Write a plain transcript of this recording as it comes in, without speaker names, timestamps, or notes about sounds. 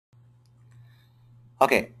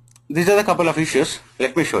Okay, these are the couple of issues.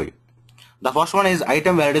 Let me show you. The first one is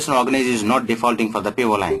item validation organization is not defaulting for the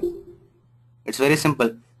PO line. It's very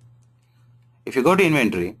simple. If you go to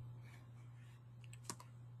inventory,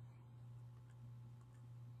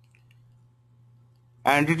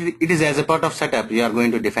 and it is as a part of setup, you are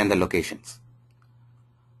going to define the locations.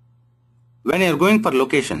 When you are going for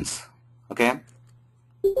locations, okay,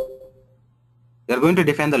 you are going to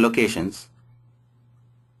define the locations.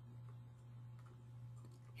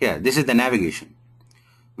 Here, this is the navigation,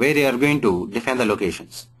 where you are going to define the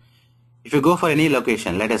locations. If you go for any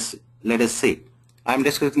location, let us see. I am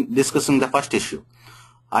discussing the first issue.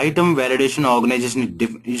 Item validation organization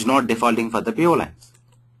is not defaulting for the PO lines.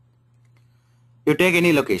 You take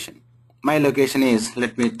any location. My location is,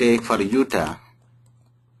 let me take for Utah.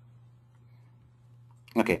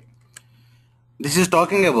 Okay. This is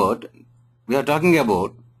talking about, we are talking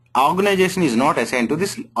about organization is not assigned to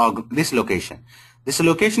this location. This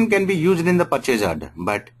location can be used in the purchase order,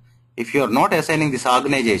 but if you are not assigning this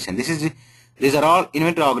organization, these are all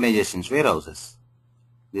inventory organizations, warehouses.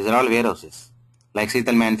 These are all warehouses, like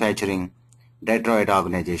Discrete Manufacturing, Detroit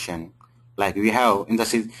organization. Like we have in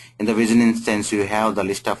the vision instance, you have the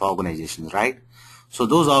list of organizations, right? So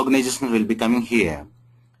those organizations will be coming here.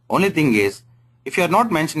 Only thing is, if you are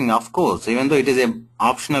not mentioning, of course, even though it is an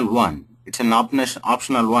optional one, it's an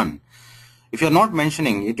optional one. If you are not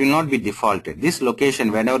mentioning, it will not be defaulted. This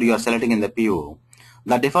location, whenever you are selecting in the PO,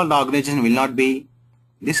 the default organization will not be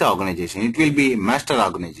this organization. It will be master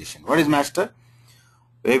organization. What is master?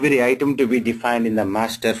 Every item to be defined in the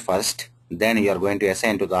master first, then you are going to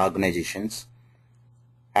assign to the organizations,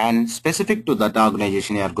 and specific to that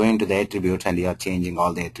organization you are going to the attributes and you are changing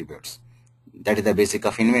all the attributes. That is the basic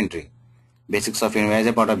of inventory. Basics of inventory. As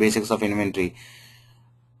a part of basics of inventory,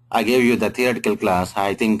 I gave you the theoretical class.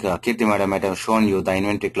 I think Kirti madam might have shown you the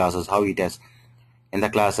inventory classes, how it is in the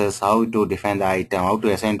classes, how to define the item, how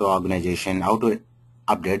to assign to organization, how to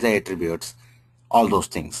update the attributes, all those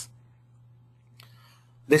things.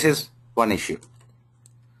 This is one issue.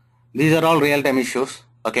 These are all real-time issues.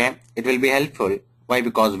 Okay, it will be helpful. Why?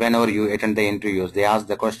 Because whenever you attend the interviews, they ask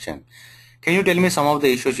the question, can you tell me some of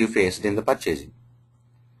the issues you faced in the purchasing?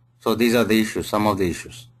 So these are the issues, some of the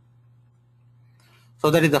issues. So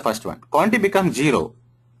that is the first one. Quantity becomes 0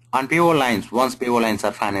 on PO lines once PO lines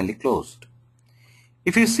are finally closed.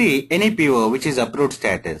 If you see any PO which is approved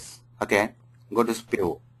status, okay, go to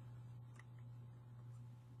PO.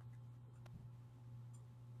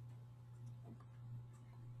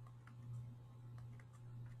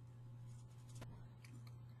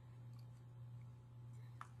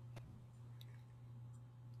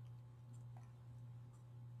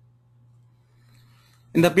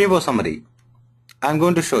 In the PO summary, I am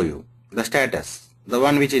going to show you the status, the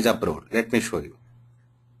one which is approved. Let me show you.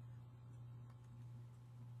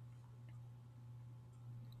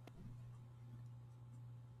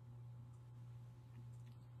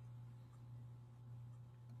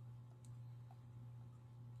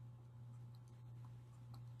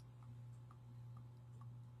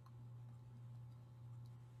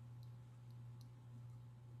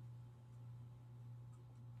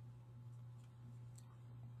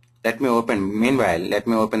 Meanwhile, let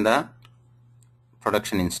me open the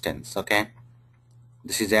production instance, okay?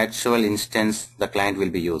 This is the actual instance the client will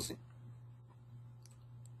be using.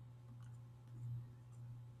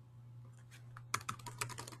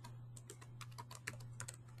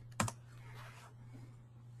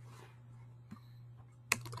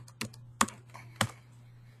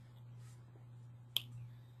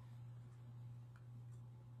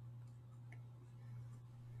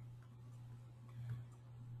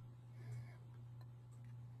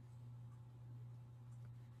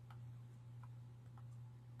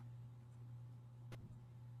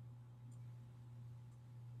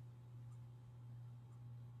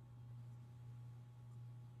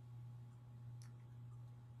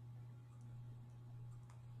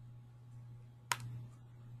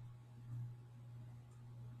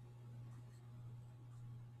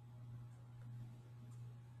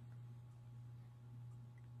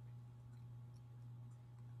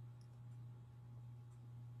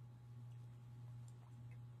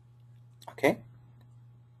 Okay,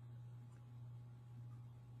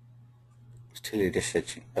 still it is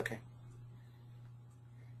searching. Okay,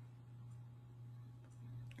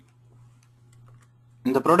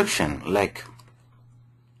 in the production, like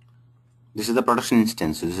this is the production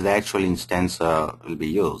instance, this is the actual instance will be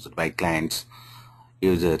used by clients,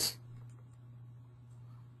 users.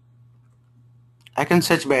 I can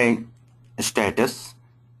search by status,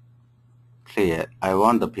 clear, I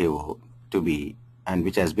want the PO to be, and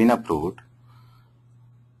which has been approved,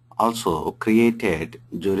 also created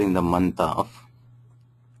during the month of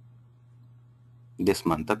this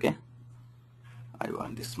month. Okay, I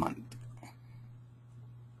want this month.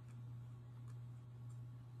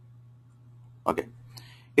 Okay,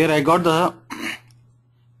 here I got the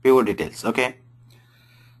PO details. Okay,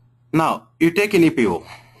 now you take any PO.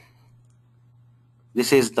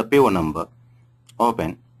 This is the PO number.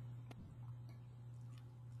 Open.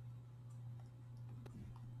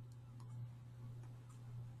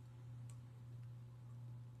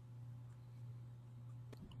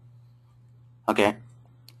 Okay,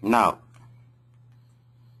 now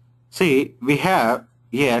see, we have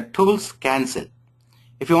here tools cancel.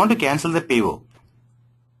 If you want to cancel the PO,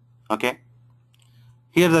 okay,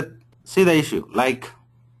 here see the issue, like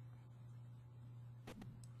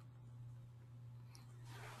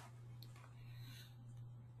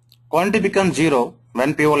quantity becomes 0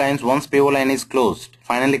 when once PO line is closed,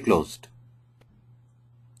 finally closed.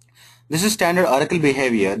 This is standard Oracle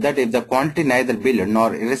behavior that if the quantity neither billed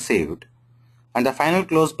nor received and the final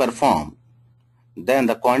close performed, then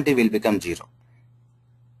the quantity will become 0.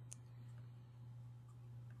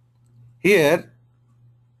 Here,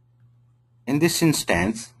 in this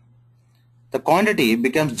instance, the quantity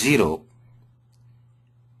becomes 0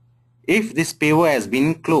 if this PO has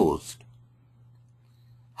been closed.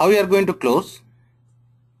 How we are going to close?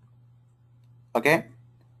 Okay.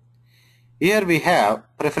 Here we have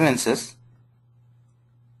preferences.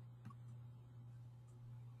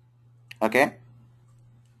 Okay.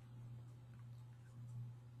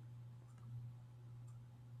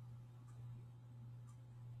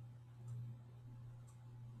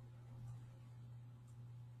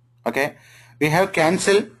 Okay. We have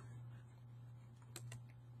cancel.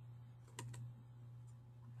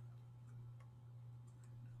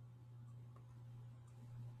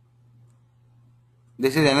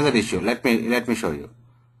 This is another issue. Let me show you.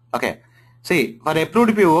 Okay. See, for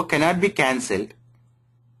approved PO cannot be cancelled.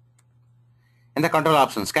 In the control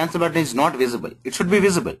options, cancel button is not visible. It should be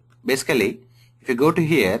visible. Basically, if you go to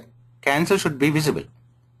here, cancel should be visible.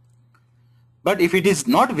 But if it is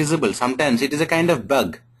not visible, sometimes it is a kind of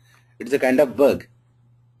bug. It is a kind of bug.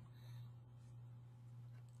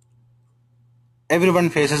 Everyone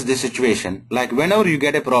faces this situation. Like whenever you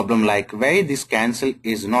get a problem like why this cancel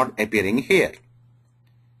is not appearing here.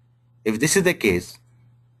 If this is the case,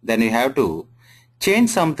 then you have to change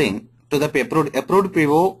something to the approved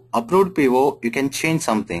PO, you can change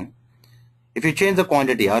something. If you change the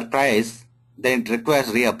quantity or price, then it requires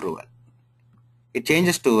reapproval. It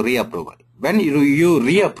changes to reapproval. When you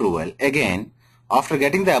reapproval again, after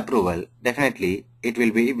getting the approval, definitely it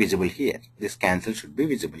will be visible here. This cancel should be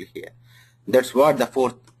visible here. That's what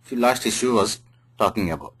the last issue was talking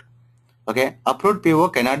about. Okay, approved PO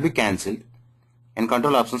cannot be cancelled. In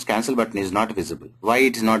control options, cancel button is not visible. Why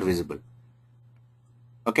it is not visible?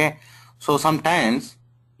 Okay, so sometimes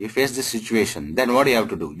you face this situation, then what you have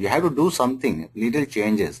to do? You have to do something, little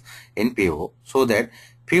changes in PO so that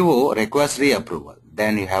PO requires reapproval.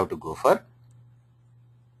 Then you have to go for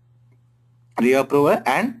reapproval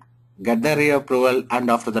and get the reapproval,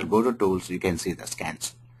 and after that go to tools, you can see the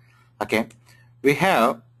scans. Okay, we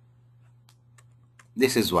have,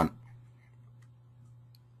 this is one.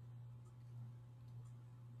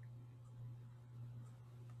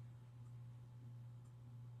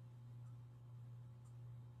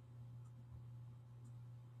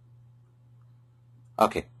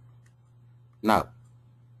 Okay, now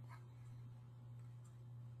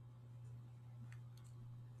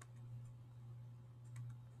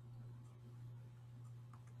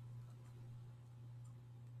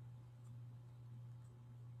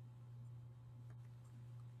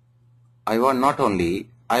I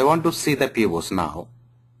want to see the POs now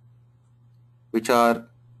which are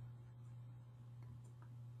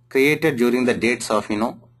created during the dates of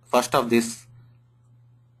 1st of this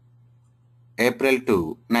April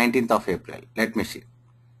to 19th of April. Let me see.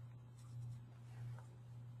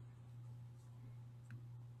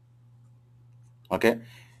 Okay,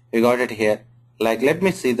 we got it here. Like, let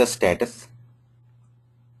me see the status.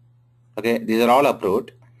 Okay, these are all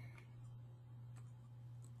approved.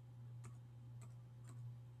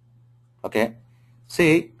 Okay,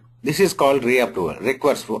 see, this is called reapproval.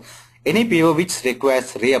 Requires for any PO which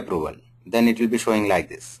requires reapproval, then it will be showing like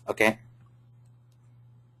this. Okay,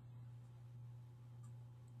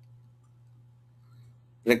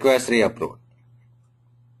 requires reapproval,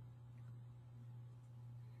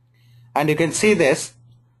 and you can see this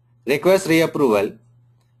request reapproval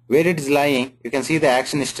where it is lying. You can see the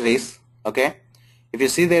action histories. Okay, if you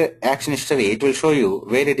see the action history, it will show you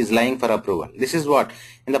where it is lying for approval. This is what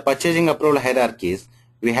in the purchasing approval hierarchies,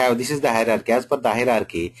 we have, this is the hierarchy. As per the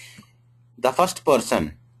hierarchy, the first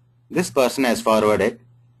person, this person has forwarded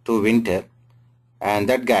to Winter, and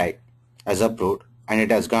that guy has approved, and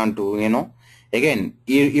it has gone to, again,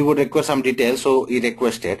 he would request some details, so he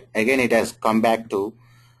requested, again it has come back to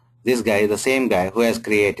this guy, the same guy who has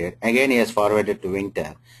created, again he has forwarded to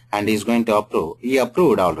Winter, and he is going to approve. He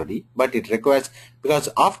approved already, but it requires, because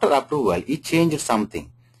after approval he changed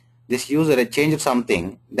something, this user had changed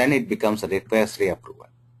something, then it becomes a request reapproval,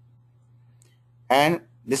 and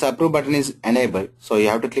this approve button is enabled, so you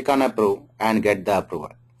have to click on approve and get the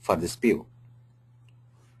approval for this PO.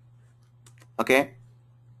 Okay,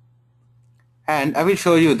 and I will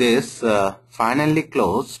show you this finally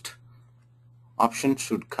closed option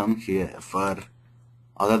should come here for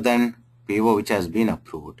other than PO which has been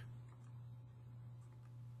approved.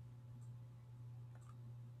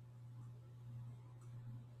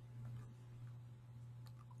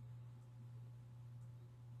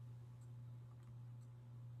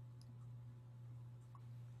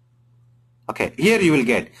 Okay, here you will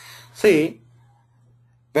get, see,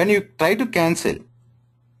 when you try to cancel,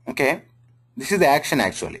 okay, this is the action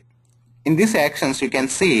actually. In these actions you can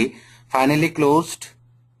see finally closed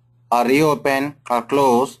or reopen or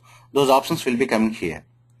close, those options will be coming here.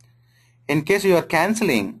 In case you are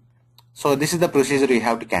cancelling, so this is the procedure you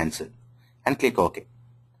have to cancel and click OK.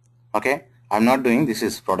 Okay, I'm not doing, this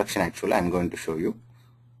is production actually, I'm going to show you.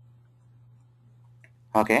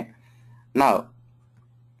 Okay, now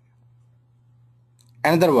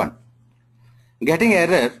another one, getting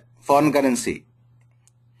error foreign currency.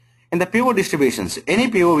 In the PO distributions, any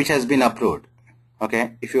PO which has been approved,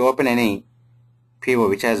 okay, if you open any PO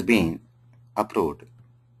which has been approved,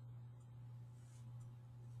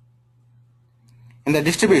 in the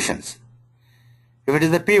distributions, if it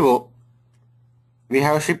is the PO, we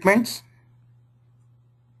have shipments,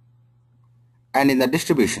 and in the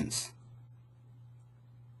distributions,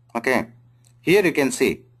 okay, here you can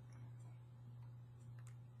see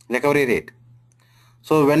recovery rate.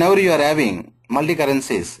 So whenever you are having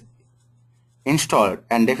multi-currencies installed,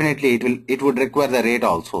 and definitely it would require the rate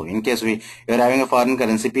also. In case you are having a foreign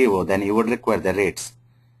currency PO, then you would require the rates.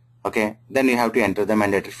 Okay, then you have to enter the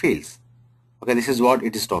mandatory fields. Okay, this is what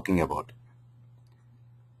it is talking about.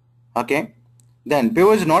 Okay, then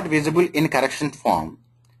PO is not visible in correction form.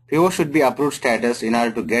 PO should be approved status in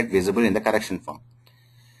order to get visible in the correction form.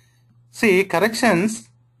 See, corrections,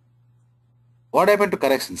 what happened to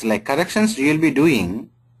corrections? Like corrections you will be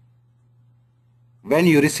doing when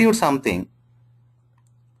you received something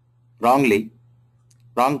wrongly,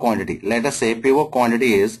 wrong quantity. Let us say PO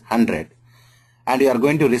quantity is 100 and you are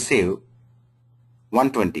going to receive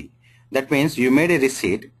 120. That means you made a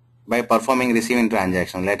receipt by performing receiving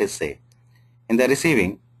transaction. Let us say in the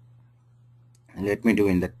receiving, let me do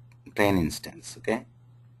in the train instance. Okay,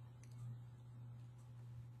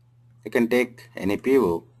 you can take any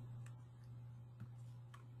PO.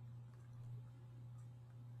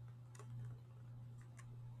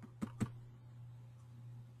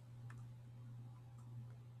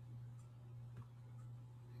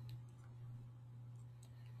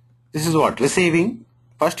 This is what receiving.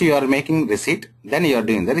 First you are making receipt, then you are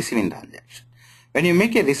doing the receiving transaction. When you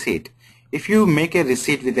make a receipt, if you make a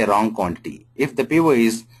receipt with a wrong quantity, if the PO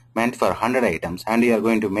is meant for 100 items and you are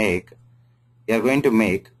going to make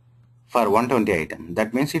for 120 items,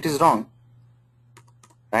 that means it is wrong,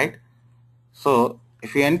 right? So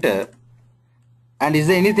if you enter, and is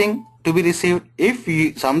there anything to be received?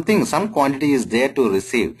 If some quantity is there to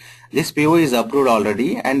receive, this PO is approved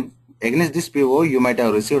already, and against this PO you might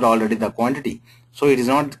have received already the quantity, so it is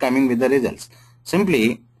not coming with the results.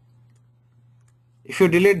 Simply, if you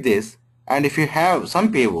delete this, and if you have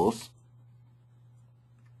some POs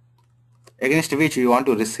against which you want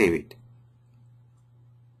to receive it,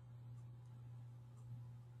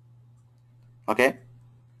 okay,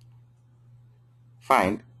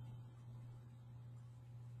 find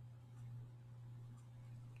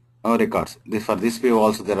no records. For this PO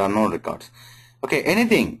also there are no records. Okay,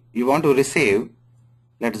 anything you want to receive,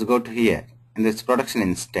 let's go to here in this production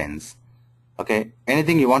instance. Okay,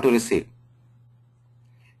 anything you want to receive,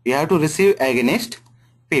 you have to receive against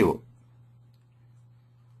PO.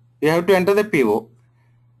 You have to enter the PO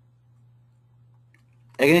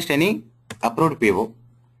against any approved PO.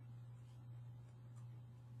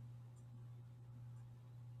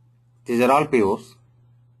 These are all POs.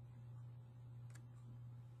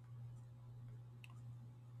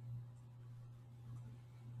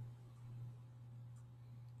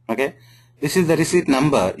 Okay, this is the receipt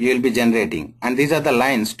number you will be generating, and these are the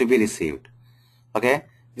lines to be received. Okay,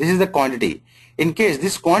 this is the quantity. In case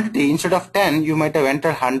this quantity, instead of 10 you might have entered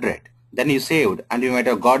 100, then you saved and you might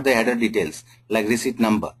have got the header details like receipt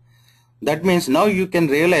number. That means now you can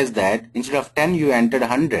realize that instead of 10 you entered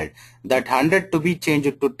 100, that 100 to be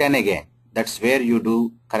changed to 10 again. That's where you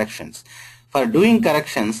do corrections. For doing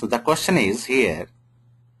corrections, the question is here,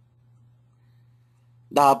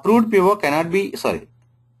 the approved PO cannot be,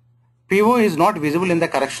 PO is not visible in the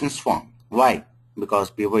corrections form. Why?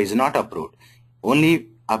 Because PO is not approved. Only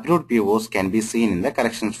approved POs can be seen in the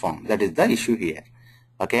corrections form. That is the issue here.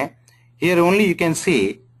 Okay. Here only you can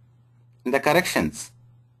see in the corrections.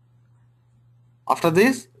 After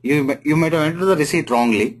this, you might have entered the receipt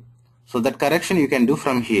wrongly. So that correction you can do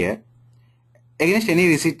from here. Against any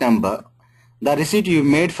receipt number, the receipt you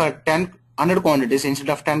made for 100 quantities instead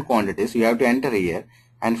of 10 quantities, you have to enter here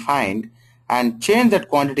and find and change that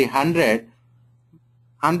quantity 100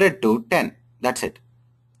 to 10. That's it.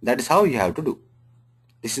 That is how you have to do.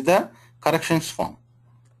 This is the corrections form.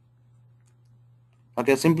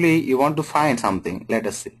 Okay, simply you want to find something. Let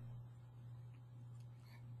us see.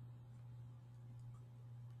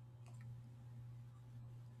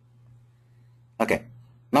 Okay,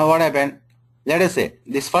 now what happened? Let us say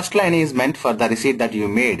this first line is meant for the receipt that you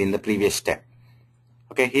made in the previous step.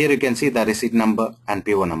 Okay, here you can see the receipt number and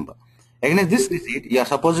PO number. Against this receipt, you are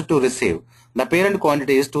supposed to receive the parent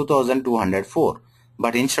quantity is 2204.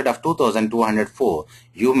 But instead of 2204,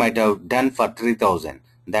 you might have done for 3000.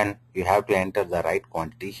 Then you have to enter the right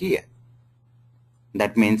quantity here.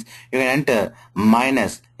 That means you can enter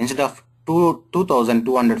minus, instead of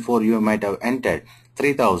 2204, you might have entered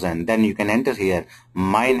 3000. Then you can enter here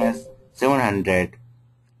minus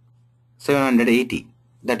 780.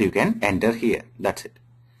 That you can enter here. That's it.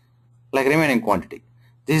 Like remaining quantity.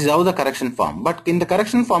 This is how the correction form. But in the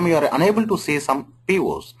correction form, you are unable to see some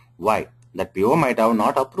POs. Why? That PO might have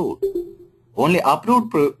not approved. Only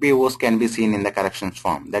approved POs can be seen in the corrections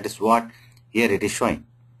form. That is what here it is showing.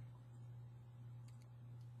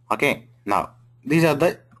 Okay. Now, these are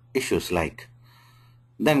the issues like.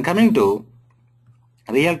 Then coming to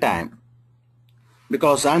real time,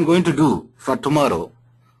 because I am going to do for tomorrow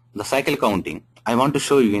the cycle counting. I want to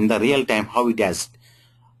show you in the real time how it has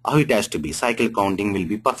to be. Cycle counting will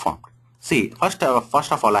be performed. See, first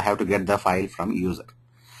of all, I have to get the file from user.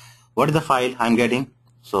 What is the file I'm getting?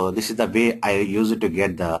 So this is the way I use it to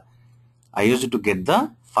get the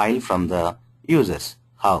file from the users.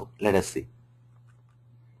 How? Let us see.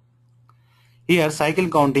 Here, cycle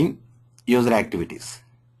counting user activities.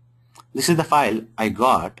 This is the file I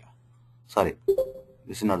got. Sorry,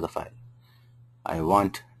 this is not the file. I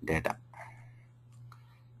want data.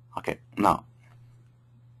 Okay, now.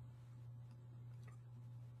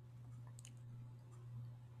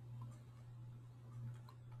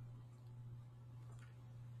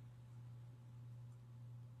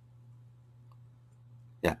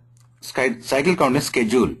 Yeah, cycle counting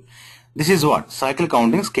schedule. This is what? Cycle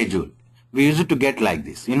counting schedule. We use it to get like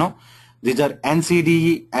this, you know. These are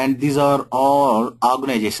NCD and these are all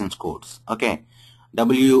organizations codes. Okay.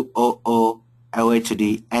 WOO,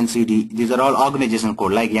 OHD, NCD. These are all organization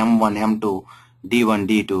code like M1, M2, D1,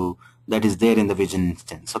 D2 that is there in the vision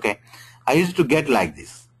instance. Okay. I used to get like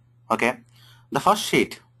this. Okay. The first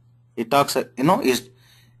sheet, it talks, you know,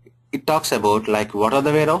 it talks about like what are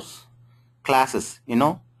the warehouse classes, you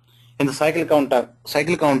know. In the cycle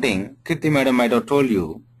counting, Kirti madam might have told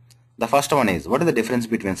you. The first one is, what is the difference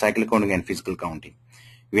between cycle counting and physical counting?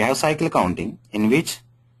 We have cycle counting in which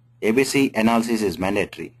ABC analysis is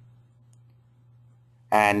mandatory.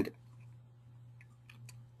 And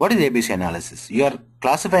what is ABC analysis? You are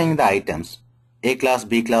classifying the items, A class,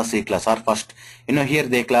 B class, C class, or first. You know, here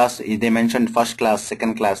they mentioned first class,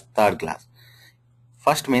 second class, third class.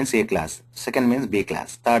 First means A class, second means B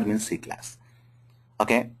class, third means C class.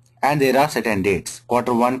 Okay. And there are certain dates,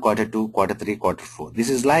 Q1, Q2, Q3, Q4.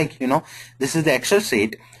 This is like, you know, this is the Excel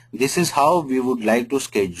sheet. This is how we would like to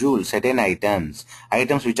schedule certain items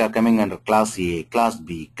which are coming under class A, class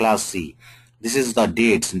B, class C. This is the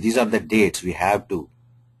dates. These are the dates we have to.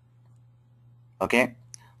 Okay.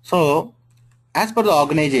 So, as per the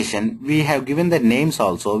organization, we have given the names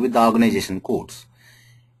also with the organization codes.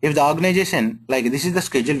 If the organization, like this is the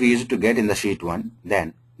schedule we used to get in the sheet 1,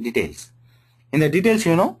 then details. In the details,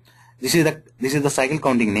 you know, this is the cycle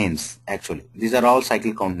counting names actually. These are all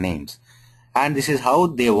cycle count names. And this is how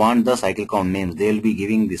they want the cycle count names. They will be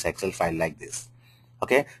giving this Excel file like this.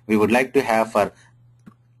 Okay. We would like to have for,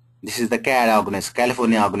 this is the CAD organization,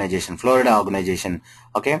 California organization, Florida organization.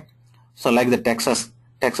 Okay. So like the Texas,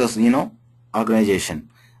 you know, organization.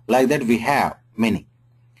 Like that we have many.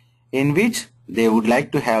 In which they would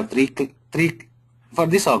like to have three for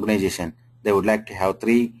this organization, they would like to have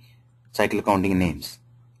 3 cycle counting names.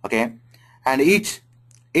 Okay. And each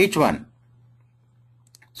each one.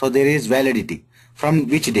 So there is validity from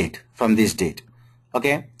which date? From this date.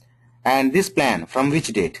 Okay. And this plan from which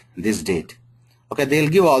date? This date. Okay, they'll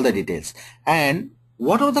give all the details. And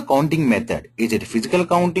what are the counting method? Is it physical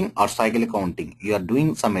counting or cycle counting? You are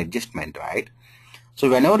doing some adjustment, right? So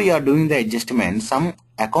whenever you are doing the adjustment, some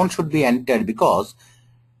account should be entered because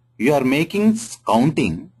you are making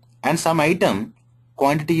counting and some item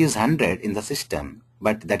quantity is 100 in the system,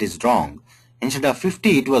 but that is wrong. Instead of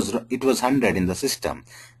 50, it was 100 in the system.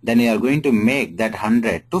 Then you are going to make that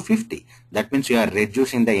 100 to 50. That means you are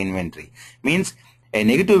reducing the inventory. Means a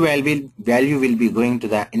negative value will be going to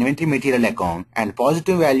the inventory material account and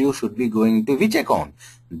positive value should be going to which account?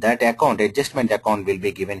 That account, adjustment account, will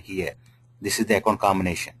be given here. This is the account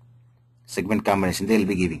combination, segment combination they will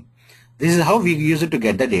be giving. This is how we use it to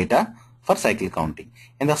get the data for cycle counting.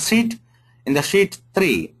 In the sheet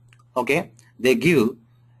 3, okay, they give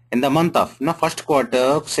in the month of first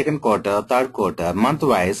quarter, second quarter, third quarter, month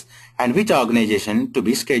wise, and which organization to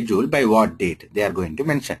be scheduled by what date they are going to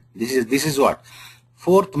mention. This is what?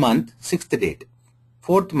 4th month, 6th date.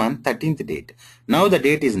 4th month, 13th date. Now the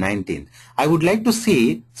date is 19th. I would like to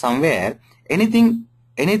see somewhere anything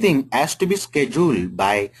has to be scheduled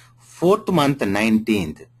by 4th month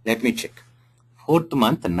 19th. Let me check. 4th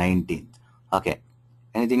month 19th. Okay.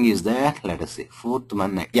 Anything is there? Let us see. 4th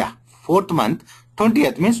month. Yeah. 4th month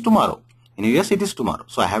 20th means tomorrow. In US it is tomorrow.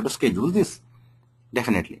 So I have to schedule this.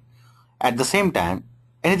 Definitely. At the same time,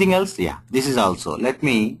 anything else? Yeah. This is also. Let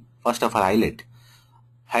me first of all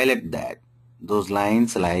highlight that. Those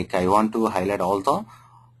lines, like I want to highlight also.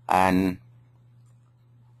 And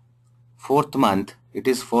 4th month. It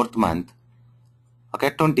is 4th month.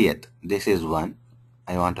 Okay, 20th. This is one.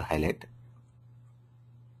 I want to highlight.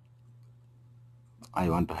 I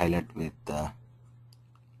want to highlight with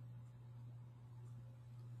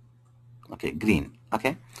okay, green.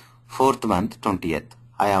 Okay, 4th month 20th.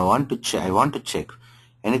 I want to check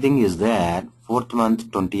anything is there. 4th month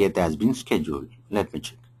 20th has been scheduled. Let me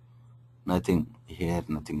check. Nothing here.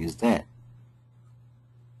 Nothing is there.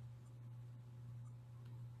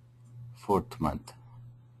 4th month.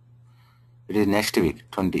 It is next week.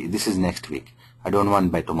 20. This is next week. I don't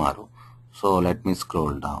want by tomorrow. So let me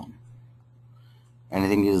scroll down.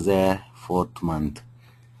 Anything is there? 4th month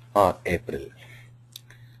or April.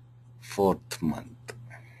 4th month.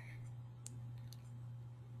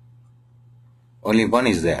 Only one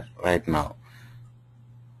is there right now.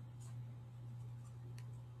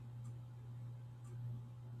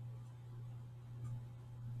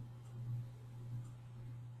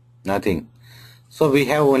 Nothing. So we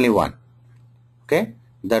have only one. Okay.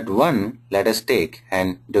 That one, let us take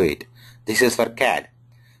and do it. This is for CAD.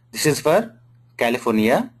 This is for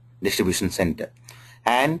California Distribution Center.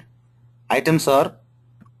 And items are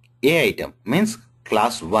A item, means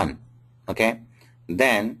class 1. Okay.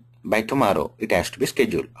 Then by tomorrow it has to be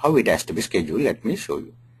scheduled. How it has to be scheduled? Let me show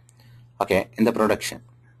you. Okay. In the production.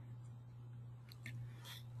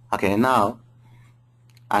 Okay. Now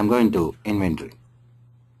I'm going to inventory.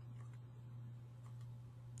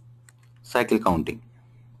 Cycle counting.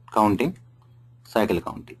 Cycle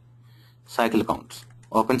counting. Cycle counts.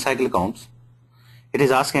 Open cycle counts. It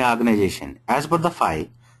is asking organization. As per the file,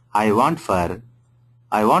 I want for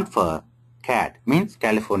CAD, means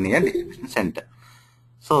California Distribution Center.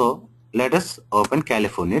 So let us open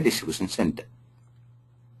California Distribution Center.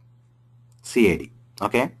 CAD.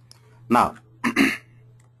 Okay. Now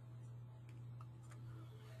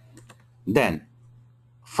then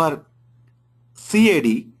for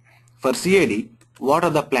CAD, what are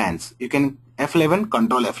the plans? You can F11,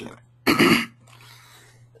 control F11.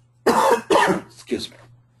 Excuse me.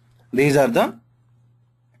 These are the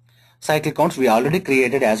cycle counts we already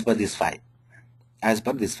created as per this file.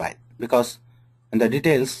 Because in the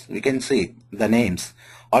details we can see the names.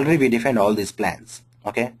 Already we defined all these plans.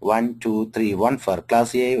 Okay. 1, 2, 3, 1 for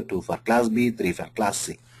class A, 2 for class B, 3 for class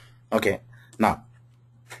C. Okay. Now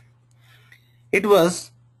it was,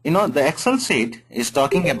 the Excel sheet is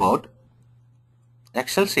talking about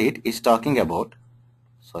Excel sheet is talking about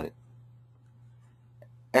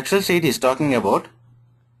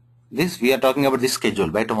this. We are talking about this schedule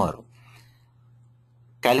by tomorrow.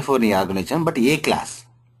 California organization, but A class.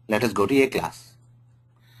 Let us go to A class.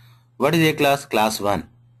 What is A class? Class 1.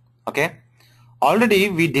 Okay. Already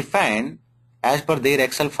we defined as per their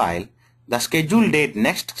Excel file the schedule date,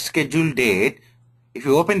 next schedule date. If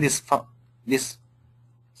you open this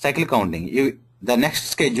cycle counting, the next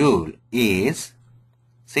schedule is,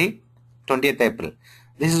 see, 20th April.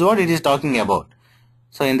 This is what it is talking about.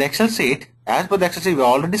 So in the Excel sheet, as per the Excel sheet, we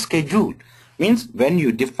already scheduled. Means when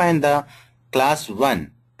you define the class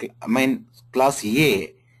 1, class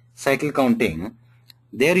A, cycle counting,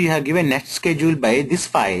 there you have given next schedule by this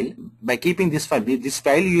file. By keeping this file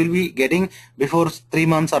you will be getting before 3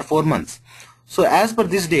 months or 4 months. So as per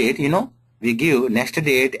this date, we give next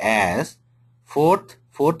date as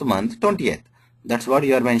 4th month 20th. That's what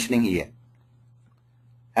you are mentioning here.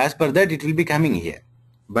 As per that it will be coming here,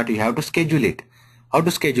 but you have to schedule it. How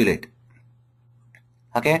to schedule it?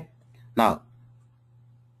 Okay, now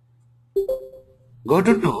go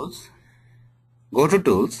to tools,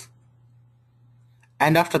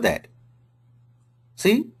 and after that,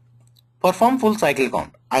 see, perform full cycle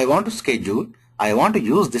count. I want to schedule, I want to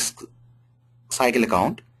use this cycle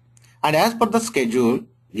count, and as per the schedule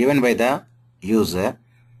given by the user,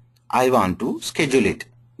 I want to schedule it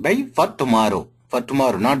for tomorrow,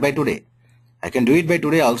 not by today. I can do it by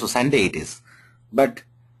today also, Sunday it is. But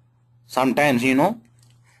sometimes,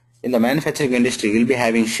 in the manufacturing industry, we'll be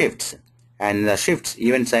having shifts, and the shifts,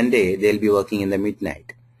 even Sunday, they'll be working in the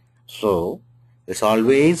midnight. So it's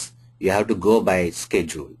always you have to go by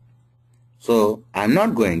schedule. So I'm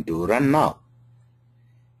not going to run now.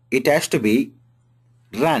 It has to be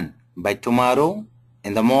run by tomorrow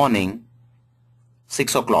in the morning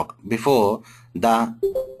 6 o'clock, before the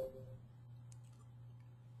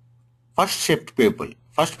first shift people.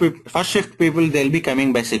 First shift people, they'll be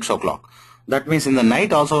coming by 6 o'clock. That means in the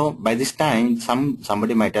night also, by this time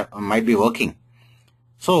somebody might be working.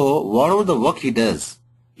 So whatever the work he does,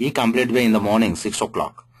 he completes by in the morning 6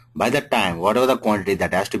 o'clock. By that time, whatever the quantity,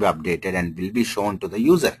 that has to be updated and will be shown to the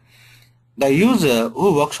user. The user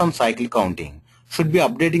who works on cycle counting should be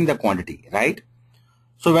updating the quantity, right?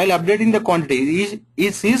 So while updating the quantity,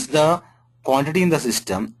 is the quantity in the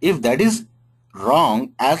system. If that is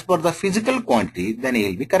wrong as per the physical quantity, then he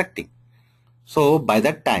will be correcting. So by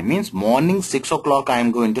that time, means morning 6 o'clock, I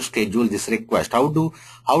am going to schedule this request. How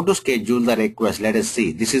to schedule the request? Let us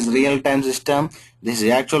see. This is real-time system. This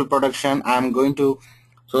is actual production.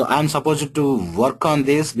 So I'm supposed to work on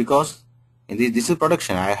this because this is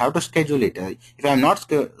production. I have to schedule it. If I'm not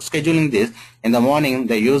scheduling this, in the morning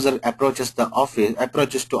the user approaches to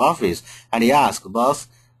office and he asks, boss,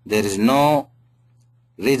 there is no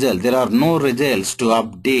result. There are no results to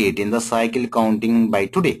update in the cycle counting by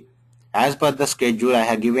today. As per the schedule, I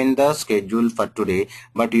have given the schedule for today,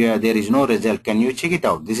 but there is no result. Can you check it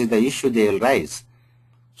out? This is the issue they will raise.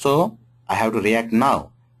 So I have to react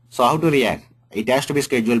now. So how to react? It has to be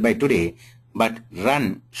scheduled by today, but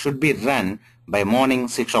should be run by morning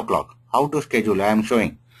 6 o'clock. How to schedule? I am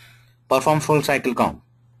showing. Perform full cycle count.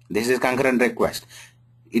 This is concurrent request.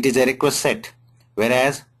 It is a request set,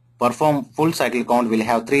 whereas perform full cycle count will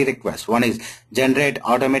have 3 requests. One is generate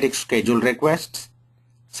automatic schedule requests.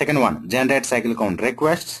 Second one, generate cycle count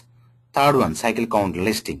requests. Third one, cycle count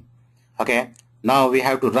listing. Okay. Now we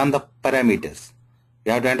have to run the parameters.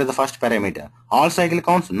 We have to enter the first parameter. All cycle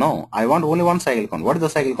counts? No. I want only one cycle count. What is the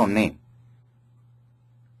cycle count name?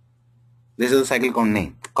 This is the cycle count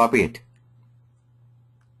name. Copy it.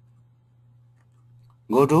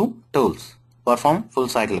 Go to tools. Perform full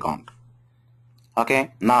cycle count.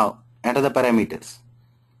 Okay. Now enter the parameters.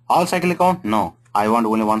 All cycle count? No. I want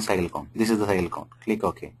only one cycle count. This is the cycle count. Click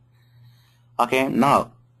OK. Okay,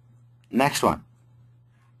 now next one.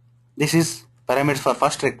 This is parameters for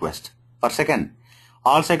first request. For second,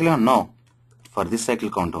 all cycle count? No. For this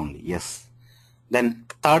cycle count only. Yes. Then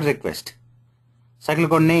third request. Cycle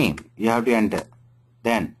count name you have to enter.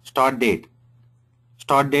 Then start date.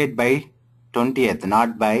 Start date by 20th,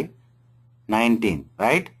 not by 19th,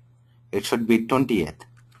 right? It should be 20th.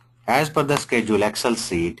 As per the schedule Excel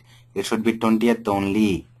sheet, it should be 20th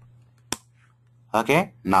only.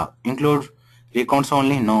 Okay. Now include recounts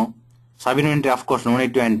only? No. Sub-inventory, of course, no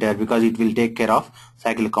need to enter because it will take care of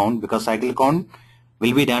cycle count, because cycle count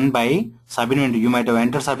will be done by sub-inventory. You might have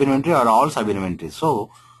entered sub-inventory or all sub-inventory. So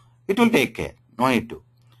it will take care. No need to.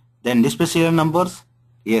 Then display serial numbers?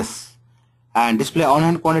 Yes. And display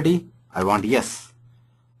on-hand quantity? I want yes.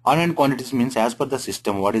 On-hand quantities means as per the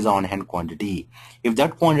system, what is the on-hand quantity? If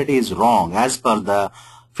that quantity is wrong as per the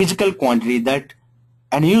physical quantity, that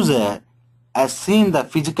an user has seen the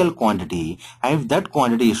physical quantity, and if that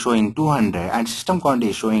quantity is showing 200 and system quantity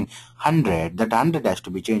is showing 100, that 100 has to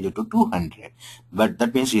be changed to 200. But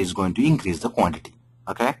that means he is going to increase the quantity.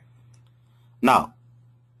 Okay. Now,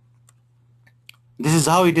 this is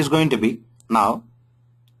how it is going to be. Now,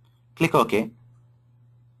 click OK.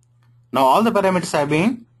 Now all the parameters have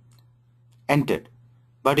been entered.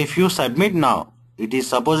 But if you submit now, it is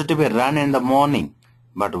supposed to be run in the morning.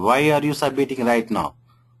 But why are you submitting right now?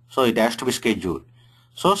 So it has to be scheduled.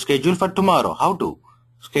 So schedule for tomorrow. How to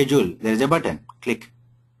schedule? There is a button. Click.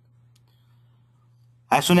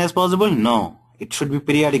 As soon as possible? No. it should be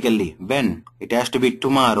periodically. When? It has to be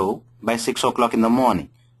tomorrow by 6 o'clock in the morning.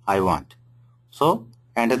 I want. So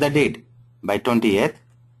enter the date by 20th,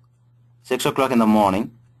 6 o'clock in the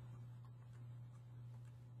morning.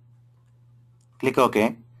 Click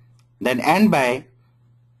OK. Then end by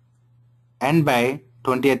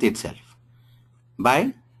 20th itself.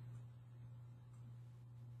 By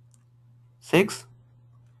 6.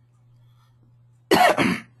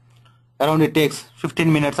 Around it takes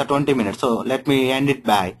 15 minutes or 20 minutes. So let me end it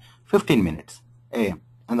by 15 minutes AM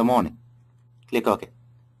in the morning. Click OK.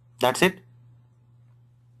 That's it.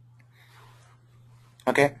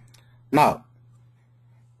 Okay. Now,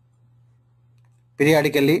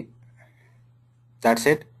 periodically, that's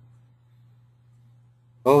it.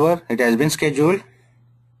 Over. It has been scheduled.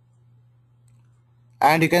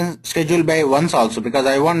 And you can schedule by once also, because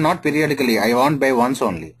I want not periodically, I want by once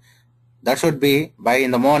only. That should be by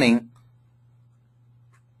in the morning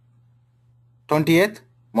 20th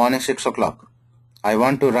morning 6 o'clock. I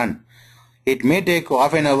want to run. It may take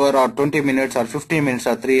half an hour or 20 minutes or 15 minutes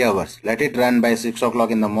or 3 hours. Let it run by 6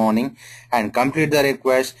 o'clock in the morning and complete the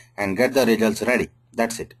request and get the results ready.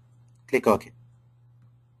 That's it. Click OK.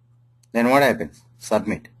 Then what happens?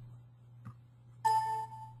 Submit.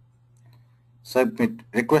 Submit.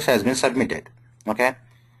 Request has been submitted. Okay.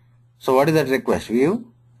 So what is that request?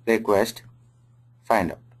 View, request,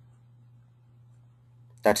 find out.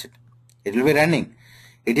 That's it. It will be running.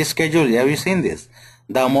 It is scheduled. Have you seen this?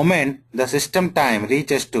 The moment the system time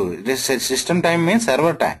reaches to, this system time means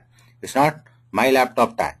server time. It's not my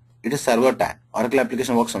laptop time. It is server time. Oracle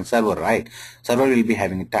application works on server, right? Server will be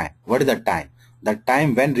having a time. What is the time? The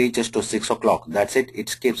time when reaches to 6 o'clock. That's it.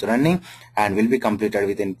 It keeps running and will be completed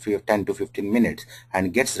within 10 to 15 minutes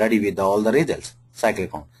and gets ready with all the results. Cycle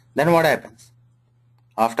count. Then what happens?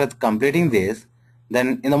 After completing this,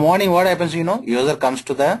 then in the morning what happens, user comes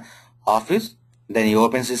to the office, then he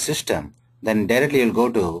opens his system, then directly you'll go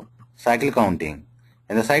to cycle counting.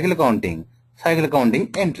 In the cycle counting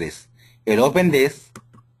entries. He'll open this,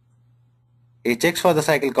 he checks for the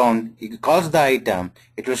cycle count, he calls the item,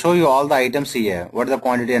 it will show you all the items here, what is the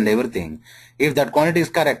quantity and everything. If that quantity is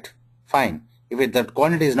correct, fine. If that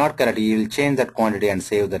quantity is not correct, he will change that quantity and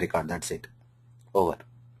save the record. That's it. Over.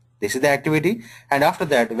 This is the activity, and after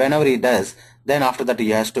that, whenever he does, then after that he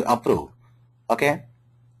has to approve. Okay?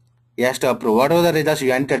 He has to approve. Whatever the results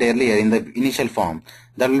you entered earlier in the initial form,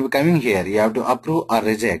 that will be coming here. You have to approve or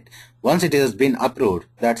reject. Once it has been approved,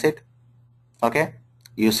 that's it. Okay?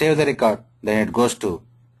 You save the record, then it goes to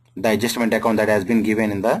the adjustment account that has been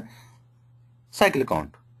given in the cycle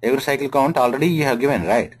count. Every cycle count already you have given,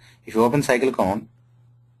 right? If you open cycle count,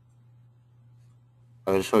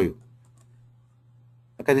 I will show you.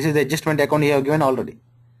 Okay, this is the adjustment account you have given already.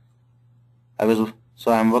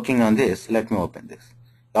 So I am working on this. Let me open this.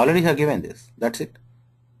 You already have given this. That's it.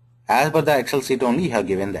 As per the Excel sheet only, you have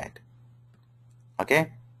given that.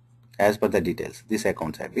 Okay? As per the details, these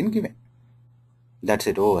accounts have been given. That's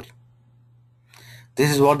it. Over.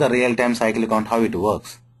 This is what the real-time cycle count, how it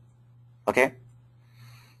works. Okay?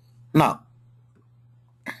 Now,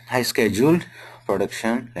 I scheduled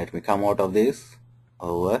production. Let me come out of this.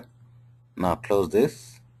 Over. Now close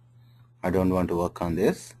this. I don't want to work on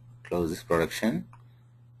this. Close this production.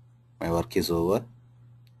 My work is over.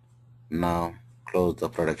 Now close the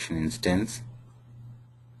production instance.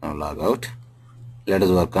 Now log out. Let us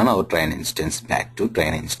work on our train instance. Back to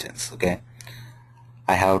train instance. Okay.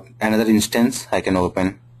 I have another instance. I can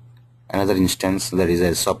open another instance. That is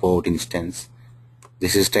a support instance.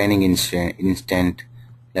 This is training instant.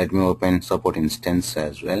 Let me open support instance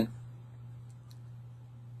as well.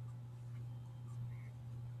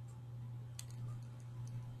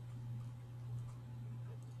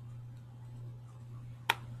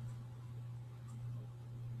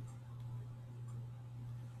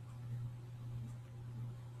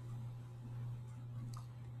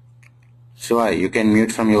 Shiva, you can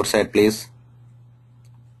mute from your side, please.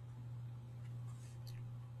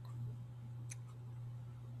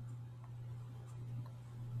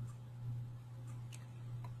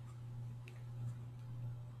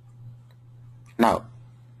 Now,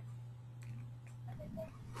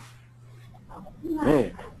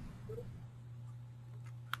 hey.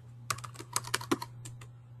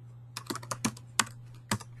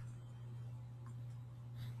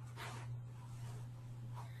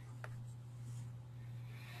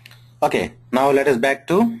 Okay, now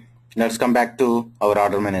let's come back to our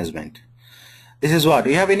order management. This is what,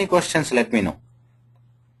 you have any questions, let me know.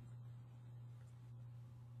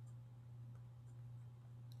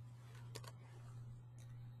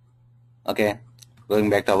 Okay, going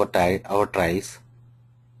back to our tries.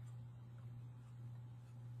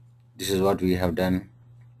 This is what we have done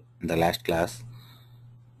in the last class.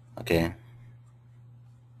 Okay.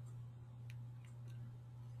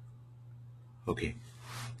 Okay.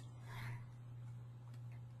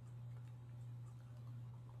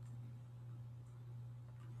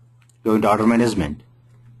 Going to order management.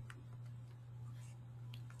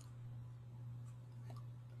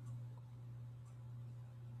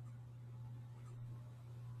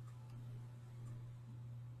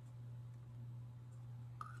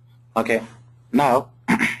 Okay. Now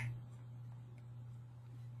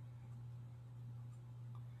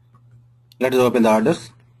let us open the orders.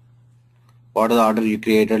 What is the order you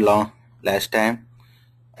created last time?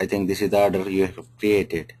 I think this is the order you have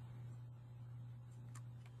created.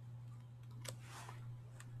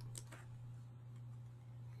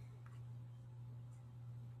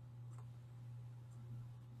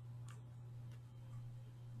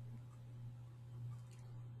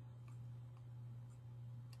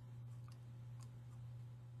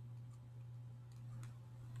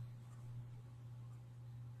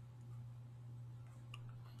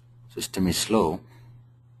 System is slow.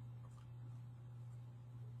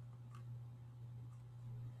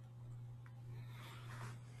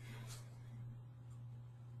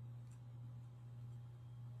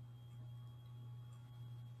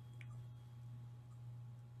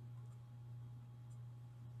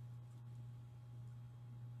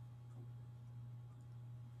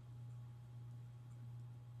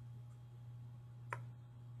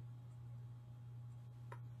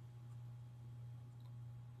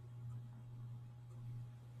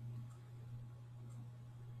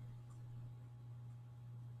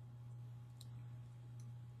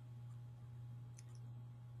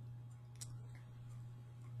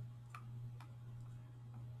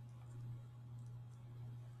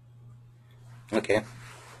 Okay,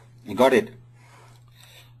 you got it.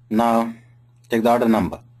 Now take the order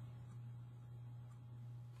number.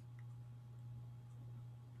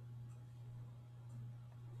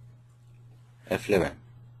 F11.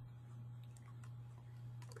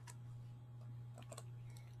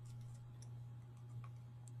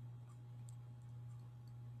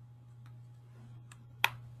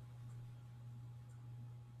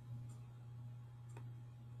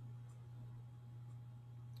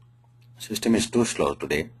 System is too slow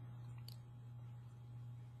today.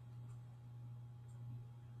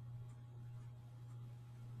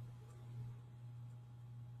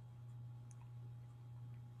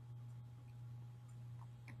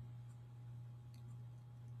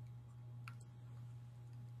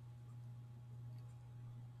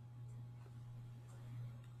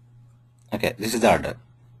 Okay, this is the order.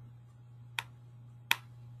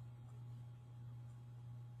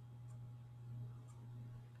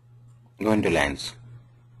 Go into lines.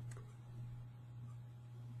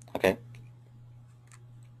 Okay.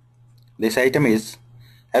 This item is,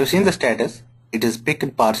 have you seen the status? It is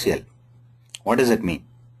picked partial. What does it mean?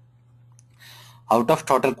 Out of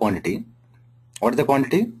total quantity, what is the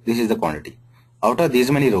quantity? This is the quantity. Out of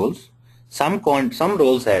these many roles, some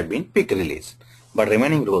roles have been pick released, but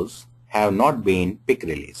remaining roles have not been pick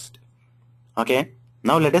released. Okay.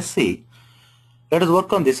 Now let us see. Let us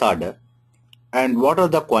work on this order. And what are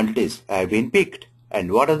the quantities have been picked,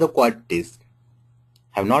 and what are the quantities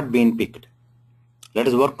have not been picked. Let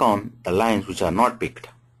us work on the lines which are not picked.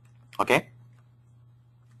 Okay.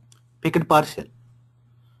 Picked partial.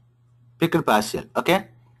 Picked partial. Okay.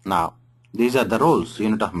 Now these are the roles,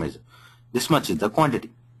 unit of measure. This much is the quantity.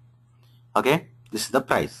 Okay. This is the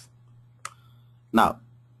price. Now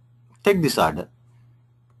take this order.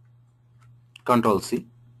 Control C.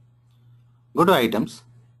 Go to items.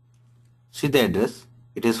 See the address.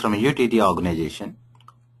 It is from a UTT organization.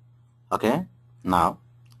 Okay. Now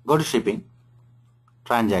go to shipping.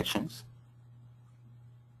 Transactions.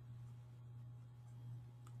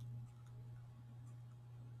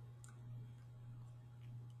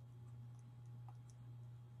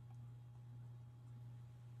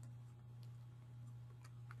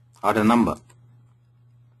 Order number.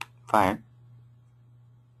 Fine.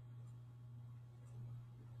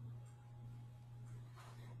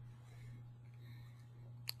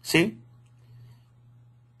 See,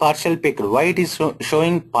 partial picked. Why it is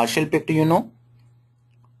showing partial picked, you know?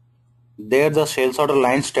 There the sales order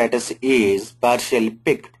line status is partial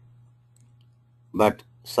picked. But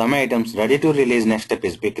some items ready to release, next step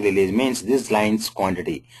is pick release, means this line's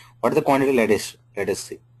quantity. What is the quantity? Let us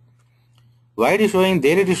see. Why it is showing,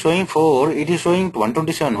 there it is showing 4, it is showing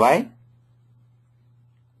 127. Why?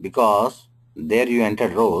 Because there you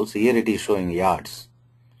entered roles, here it is showing yards.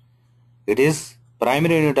 It is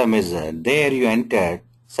primary unit of measure. There you entered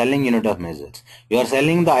selling unit of measures. You are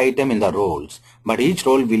selling the item in the rolls, but each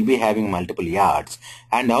roll will be having multiple yards.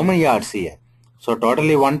 And how many yards here? So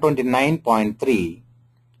totally 129.3,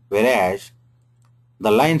 whereas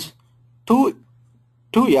the lines 2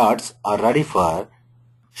 yards are ready for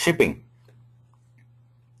shipping.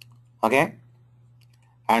 Okay,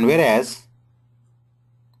 and whereas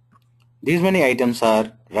these many items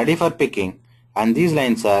are ready for picking and these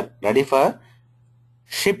lines are ready for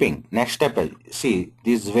shipping. Next step, see,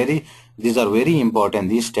 these are very important.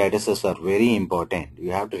 These statuses are very important.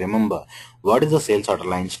 You have to remember what is the sales order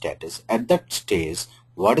line status. At that stage,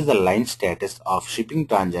 what is the line status of shipping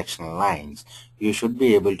transaction lines? You should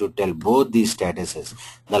be able to tell both these statuses.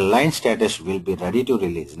 The line status will be ready to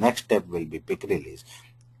release. Next step will be pick release.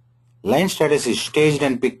 Line status is staged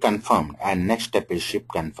and pick confirmed, and next step is ship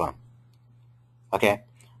confirmed. Okay.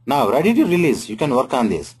 Now ready to release, you can work on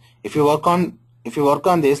this. If you work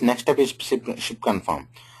on this, next step is ship confirm.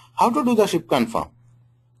 How to do the ship confirm?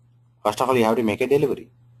 First of all, you have to make a delivery,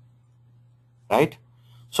 right?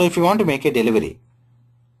 So if you want to make a delivery,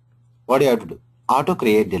 what do you have to do? Auto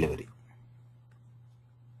create delivery.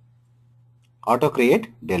 Auto create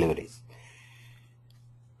deliveries.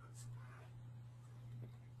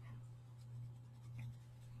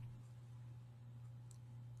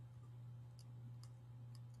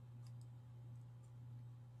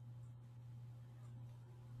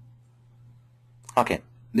 Okay,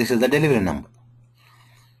 this is the delivery number.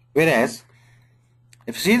 Whereas,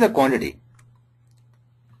 if you see the quantity,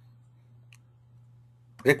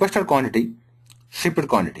 requested quantity, shipped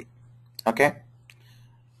quantity. Okay,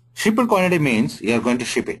 shipped quantity means you are going to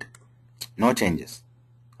ship it, no changes.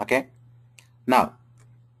 Okay, now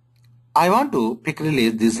I want to pick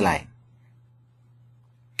release this line.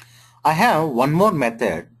 I have one more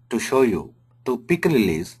method to show you to pick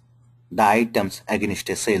release the items against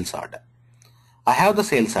a sales order. I have the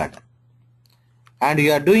sales order and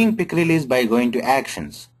you are doing pick release by going to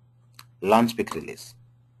actions, launch pick release,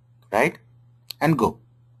 right? And go.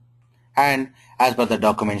 And as per the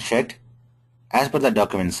document set,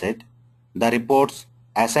 the reports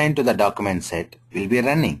assigned to the document set will be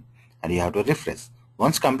running and you have to refresh.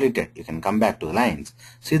 Once completed, you can come back to the lines,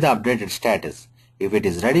 see the updated status. If it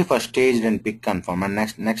is ready for staged and pick confirm and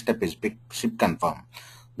next step is pick ship confirm,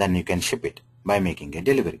 then you can ship it by making a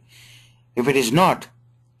delivery. If it is not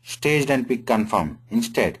staged and pick confirm,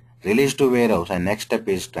 instead release to warehouse and next step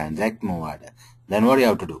is transact move order, then what you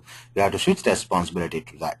have to do? You have to switch the responsibility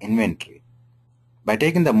to the inventory by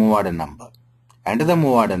taking the move order number, enter the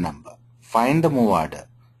move order number, find the move order,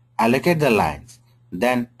 allocate the lines,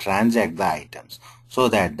 then transact the items so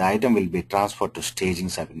that the item will be transferred to staging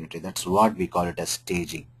subunit. That's what we call it as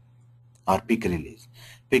staging or pick release.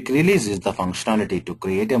 Pick release is the functionality to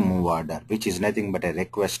create a move order, which is nothing but a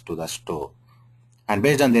request to the store. And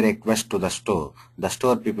based on the request to the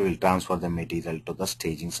store people will transfer the material to the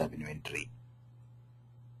staging subinventory.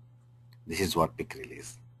 This is what pick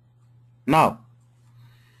release. Now,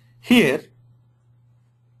 here,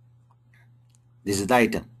 this is the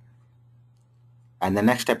item. And the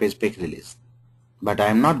next step is pick release. But I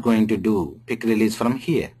am not going to do pick release from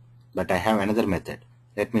here. But I have another method.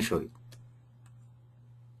 Let me show you.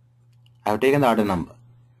 I have taken the order number.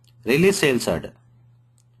 Release sales order.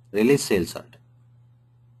 Release sales order.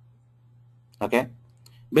 Okay.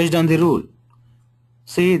 Based on the rule.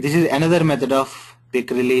 See, this is another method of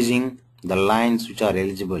pick releasing the lines which are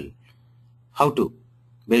eligible. How to?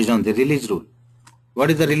 Based on the release rule.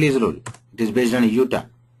 What is the release rule? It is based on Utah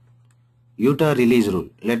release rule.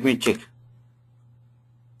 Let me check.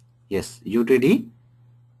 Yes, UTD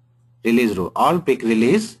release rule. All pick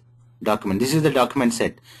release document. This is the document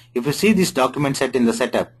set. If you see this document set in the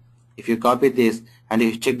setup, if you copy this and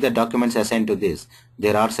you check the documents assigned to this,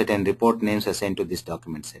 there are certain report names assigned to this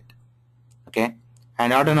document set. Okay.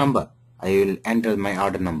 And order number. I will enter my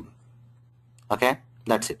order number. Okay.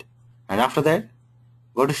 That's it. And after that,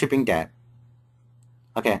 go to shipping tab.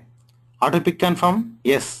 Okay. Auto pick confirm?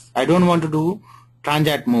 Yes. I don't want to do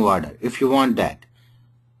transact move order. If you want that,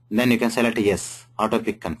 then you can select yes. Auto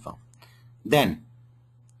pick confirm. Then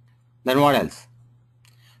what else?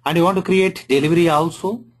 And you want to create delivery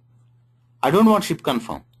also? I don't want ship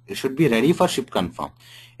confirm. It should be ready for ship confirm.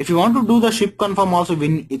 If you want to do the ship confirm also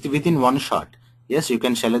within one shot, yes, you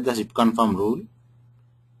can select the ship confirm rule.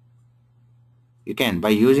 You can, by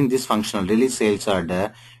using this functional release sales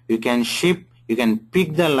order, you can ship, you can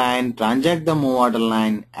pick the line, transact the move order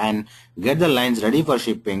line and get the lines ready for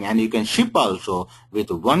shipping, and you can ship also with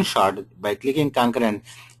one shot by clicking concurrent.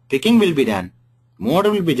 Picking will be done, move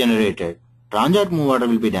order will be generated, transact move order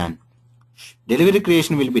will be done, delivery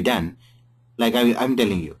creation will be done. Like I'm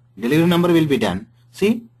telling you, delivery number will be done,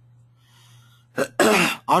 See,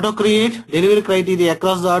 auto create delivery criteria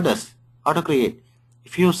across the orders. Auto create.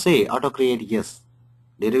 If you say auto create yes,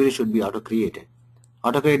 delivery should be auto created.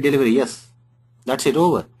 Auto create delivery yes. That's it,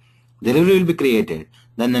 over. Delivery will be created.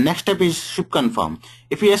 Then the next step is ship confirm.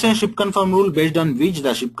 If you assign ship confirm rule based on which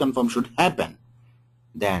the ship confirm should happen,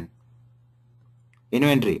 then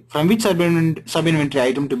inventory, from which sub-inventory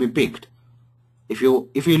item to be picked. If you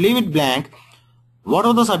leave it blank, what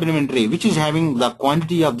are the sub-inventory which is having the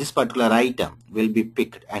quantity of this particular item will be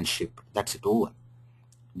picked and shipped. That's it, over.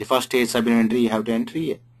 The first stage sub-inventory you have to enter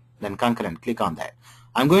here. Then concurrent, click on that.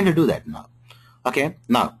 I'm going to do that now. Okay,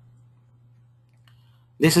 now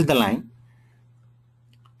this is the line.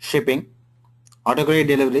 Shipping, auto create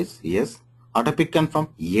deliveries, yes. Auto pick confirm,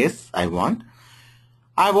 yes, I don't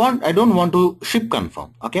want to ship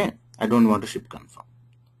confirm. Okay, I don't want to ship confirm.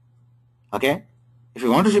 Okay, if you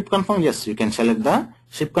want to ship confirm, yes, you can select the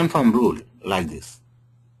ship confirm rule like this.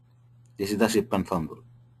 This is the ship confirm rule.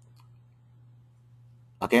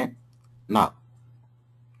 Okay, now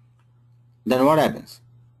then what happens?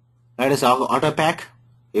 Let us auto pack.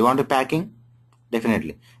 You want to packing?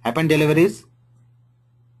 Definitely. Happen deliveries.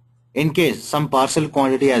 In case some parcel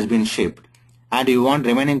quantity has been shipped and you want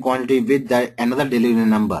remaining quantity with the another delivery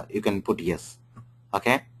number, you can put yes.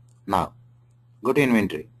 Okay. Now go to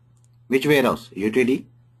inventory. Which warehouse? UTD.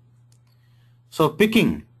 So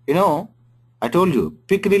picking, I told you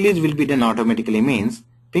pick release will be done automatically, means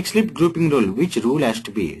pick slip grouping rule. Which rule has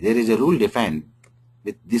to be? There is a rule defined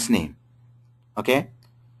with this name. Okay.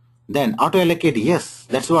 Then auto allocate, yes.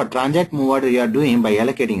 That's what transact move order you are doing by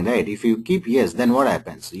allocating, right? If you keep yes, then what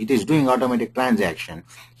happens? It is doing automatic transaction.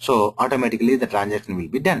 So automatically the transaction will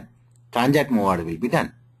be done. Transact move order will be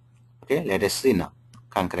done. Okay, let us see now.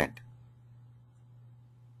 Concurrent.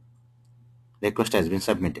 Request has been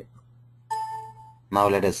submitted. Now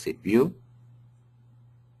let us see. View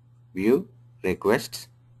requests.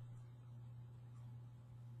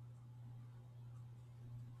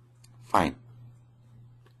 Fine.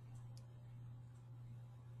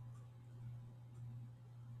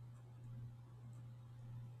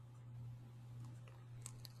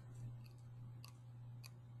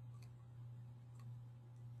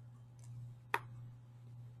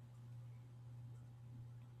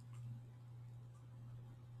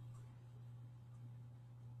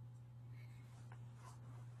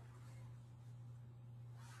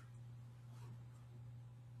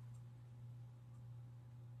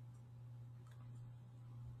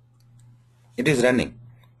 It is running.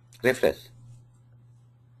 Refresh.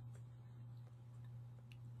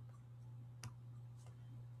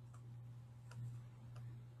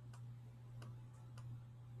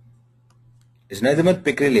 It's nothing but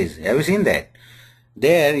pick release. Have you seen that?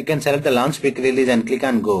 There you can select the launch pick release and click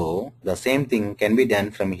on go. The same thing can be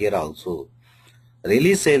done from here also.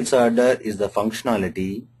 Release sales order is the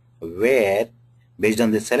functionality where based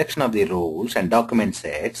on the selection of the roles and document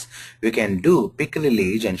sets, we can do pick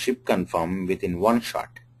release and ship confirm within one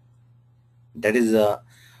shot. That is the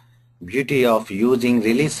beauty of using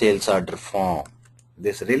release sales order form.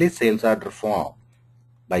 This release sales order form,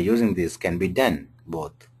 by using this, can be done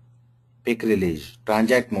both pick release,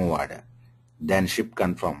 transact move order, then ship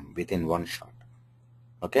confirm within one shot.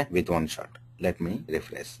 Okay, with one shot. Let me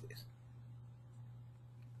refresh this.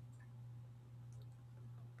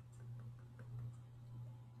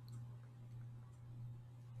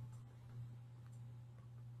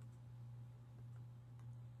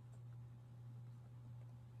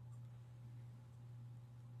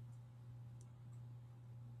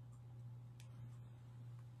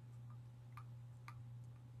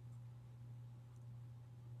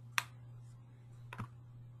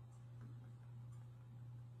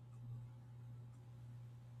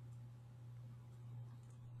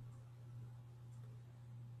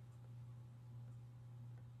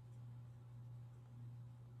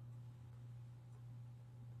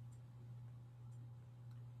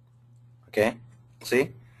 Okay, see,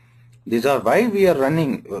 these are why we are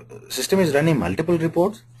running, system is running multiple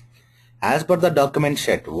reports as per the document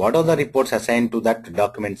set. What are the reports assigned to that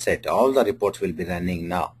document set? All the reports will be running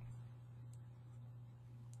now.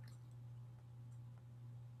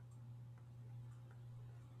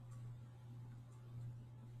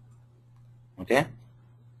 Okay,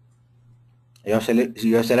 you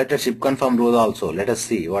have selected ship confirm rule also. Let us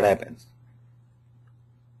see what happens.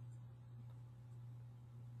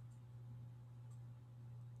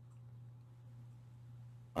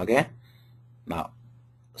 Okay, now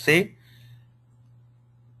see,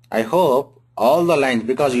 I hope all the lines,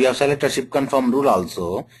 because you have selected ship confirm rule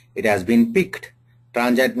also, it has been picked.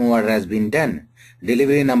 Transact move order has been done.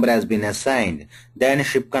 delivery number has been assigned, then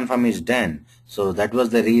ship confirm is done. So that was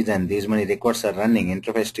the reason these many records are running.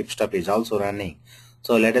 Interface strip stop is also running.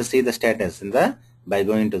 So let us see the status by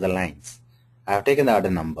going to the lines. I have taken the order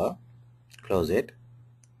number, close it,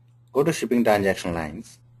 go to shipping transaction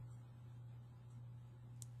lines,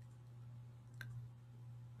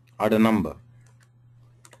 order number,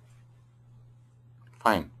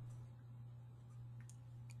 fine.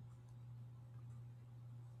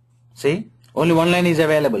 See, only one line is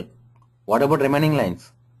available. What about remaining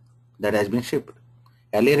lines? That has been shipped.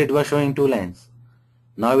 Earlier it was showing 2 lines.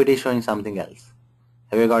 Now it is showing something else.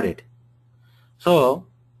 Have you got it? So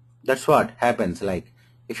that's what happens. Like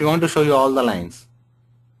if you want to show you all the lines,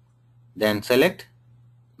 then select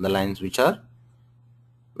the lines which are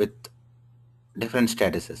with different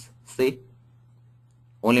statuses. See,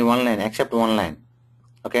 only one line, except one line.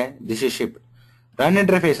 Okay, this is shipped. Run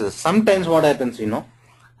interfaces. Sometimes what happens,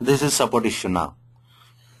 this is support issue now.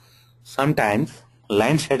 Sometimes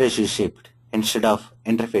line status is shipped instead of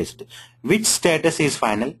interfaced. Which status is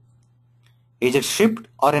final? Is it shipped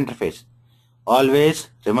or interfaced? Always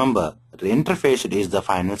remember, interfaced is the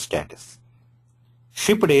final status.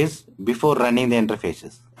 Shipped is before running the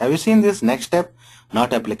interfaces. Have you seen this? Next step,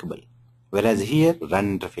 not applicable. Whereas here,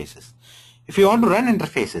 run interfaces. If you want to run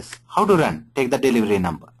interfaces, how to run? Take the delivery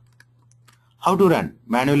number. How to run?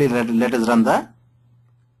 Manually let us run the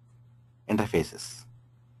interfaces.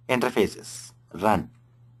 Interfaces, run.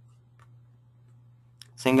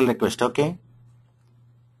 Single request, okay.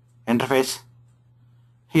 Interface.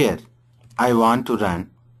 Here, I want to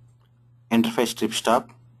run interface strip stop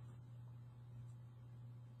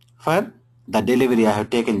for the delivery I have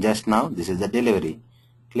taken just now. This is the delivery.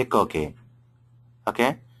 Click OK.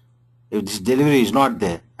 Okay. If this delivery is not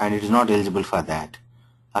there and it is not eligible for that.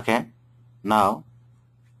 Okay. Now,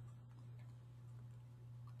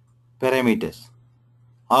 parameters.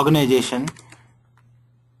 Organization.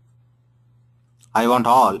 I want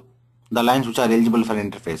all the lines which are eligible for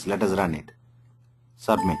interface. Let us run it.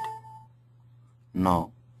 Submit.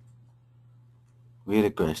 No. We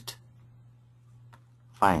request.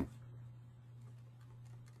 Fine.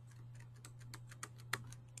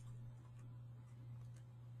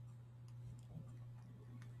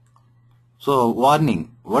 So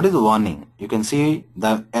warning. What is the warning? You can see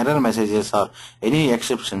the error messages or any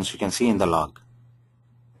exceptions you can see in the log.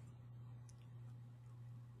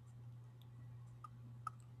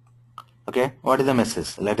 Okay, what is the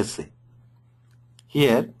message? Let us see.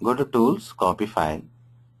 Here, go to tools, copy file.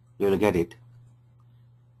 You will get it.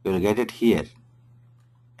 You will get it here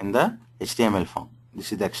in the HTML form.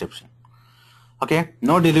 This is the exception. Okay,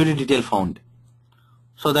 no delivery detail found.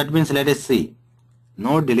 So that means let us see.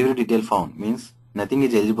 No delivery detail found means nothing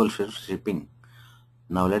is eligible for shipping.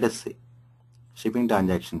 Now let us see. Shipping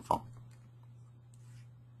transaction form.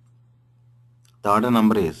 The order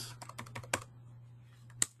number is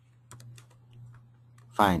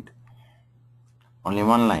find. Only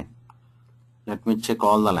one line. Let me check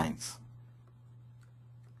all the lines.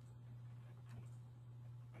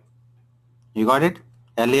 You got it?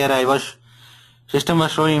 Earlier system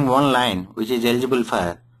was showing one line which is eligible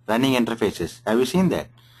for running interfaces. Have you seen that?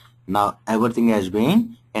 Now everything has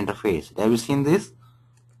been interfaced. Have you seen this?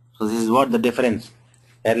 So this is what the difference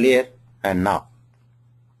earlier and now.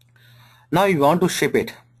 Now you want to ship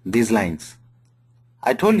it, these lines.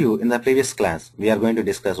 I told you in the previous class we are going to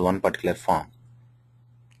discuss one particular form.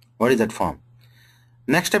 What is that form?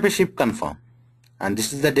 Next step is ship confirm, and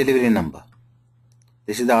this is the delivery number.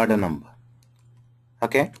 This is the order number.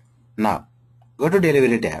 Okay. Now go to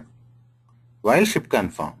delivery tab. While doing ship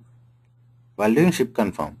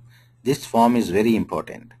confirm, this form is very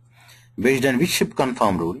important. Based on which ship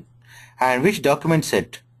confirm rule and which document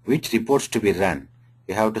set, which reports to be run,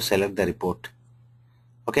 you have to select the report.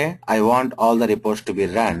 Okay, I want all the reports to be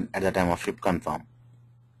run at the time of ship confirm.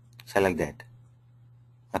 Select that.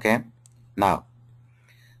 Okay, now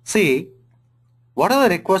see what are the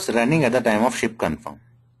records running at the time of ship confirm.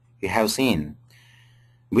 You have seen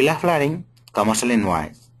bill of lading, commercial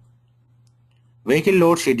invoice, vehicle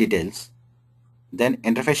load sheet details, then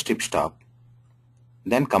interface strip stop,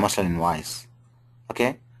 then commercial invoice.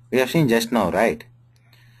 Okay, we have seen just now, right?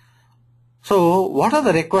 So what are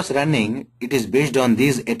the records running? It is based on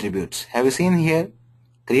these attributes. Have you seen here?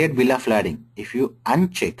 Create bill of lading. If you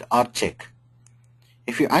uncheck or check,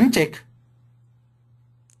 if you uncheck,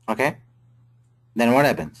 okay, then what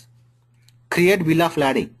happens? Create bill of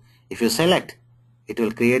lading. If you select, it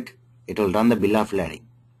will run the bill of lading.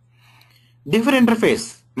 Different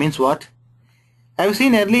interface means what? Have you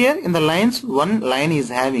seen earlier in the lines, one line is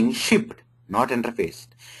having shipped, not interfaced.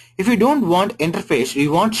 If you don't want interface,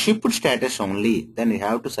 you want shipped status only, then you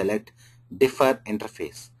have to select differ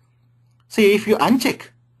interface. See, if you uncheck,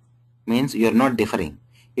 means you are not differing.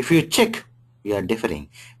 If you check, you are differing.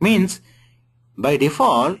 Means by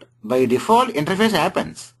default interface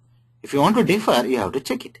happens. If you want to differ, you have to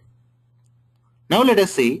check it. Now let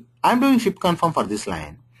us see, I am doing ship confirm for this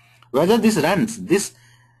line. Whether this runs, this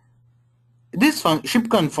ship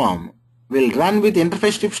confirm will run with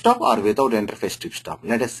interface trip stop or without interface trip stop.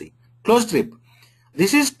 Let us see. Close trip.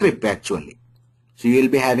 This is trip actually. So you will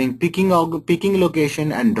be having picking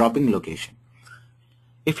location and dropping location.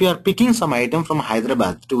 If you are picking some item from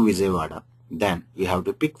Hyderabad to Vijayawada, then you have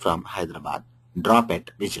to pick from Hyderabad, drop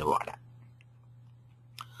at Vijayawada.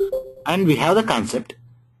 And we have the concept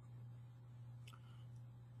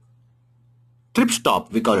trip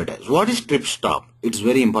stop, we call it as. What is trip stop? It's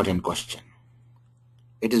very important question.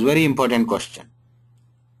 It is very important question.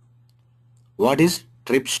 What is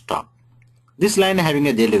trip stop? This line having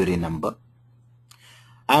a delivery number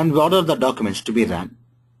and what are the documents to be run,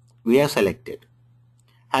 we have selected.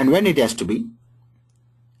 And when it has to be,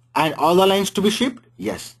 and all the lines to be shipped,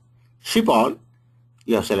 yes. Ship all,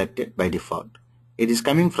 you have selected by default. It is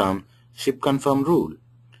coming from ship confirm rule.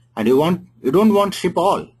 And you don't want ship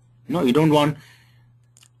all. No, you don't want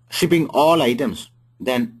shipping all items.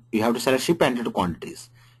 Then you have to select ship entered quantities.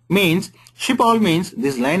 Means ship all means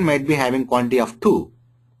this line might be having quantity of 2.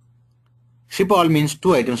 Ship all means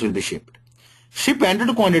 2 items will be shipped. Ship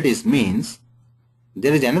entered quantities means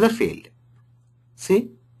there is another field.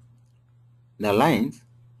 See the lines.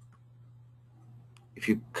 If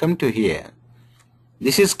you come to here,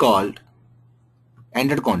 this is called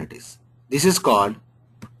entered quantities. This is called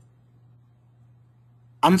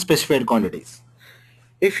unspecified quantities.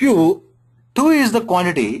 If 2 is the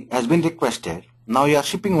quantity has been requested, now you are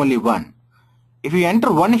shipping only 1. If you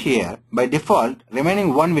enter 1 here, by default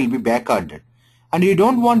remaining 1 will be back ordered. And you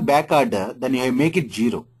don't want back order, then you make it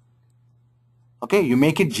 0. Okay, you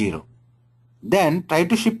make it 0. Then try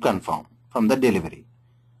to ship confirm from the delivery.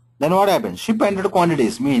 Then what happens? Ship entered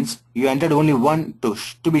quantities means you entered only 1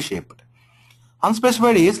 to be shipped.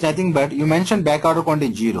 Unspecified is nothing but you mentioned back order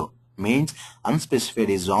quantity 0. Means unspecified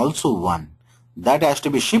is also 1. That has to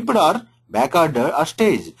be shipped or back order or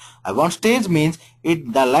stage. I want stage means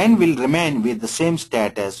the line will remain with the same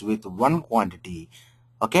status with 1 quantity.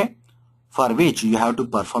 Okay, for which you have to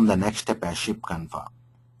perform the next step as ship confirm.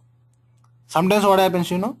 Sometimes what happens,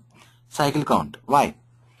 cycle count. Why?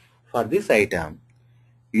 For this item,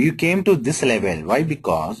 you came to this level. Why?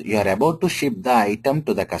 Because you are about to ship the item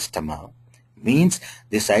to the customer. Means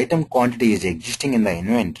this item quantity is existing in the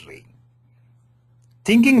inventory.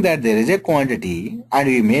 Thinking that there is a quantity and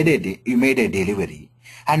you made a delivery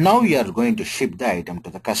and now you are going to ship the item to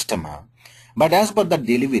the customer. But as per the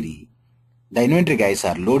delivery, the inventory guys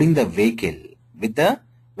are loading the vehicle with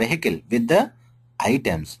the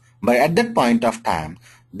items. But at that point of time,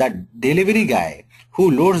 the delivery guy who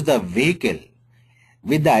loads the vehicle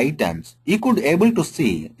with the items, he could able to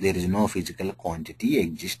see there is no physical quantity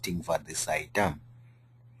existing for this item.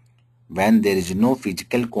 When there is no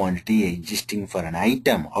physical quantity existing for an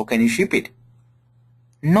item, how can you ship it?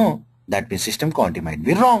 No, that means system counting might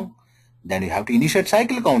be wrong. Then you have to initiate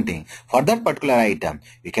cycle counting for that particular item.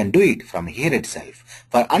 You can do it from here itself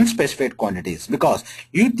for unspecified quantities because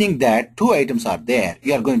you think that 2 items are there,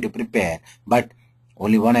 you are going to prepare, but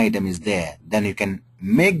only 1 item is there. Then you can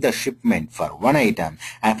make the shipment for 1 item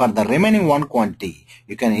and for the remaining 1 quantity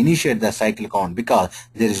you can initiate the cycle count because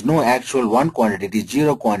there is no actual 1 quantity, it is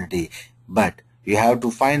 0 quantity, but you have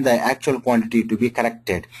to find the actual quantity to be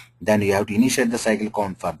corrected. Then you have to initiate the cycle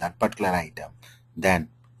count for that particular item. Then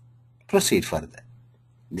proceed further.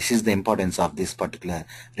 This is the importance of this particular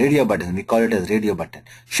radio button. We call it as radio button.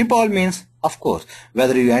 Ship all means, of course,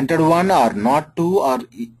 whether you entered 1 or not 2 or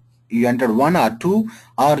you entered 1 or 2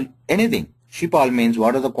 or anything. Ship all means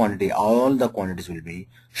what are the quantity? All the quantities will be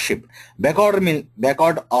shipped.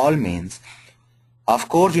 Backorder all means, of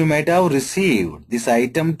course, you might have received this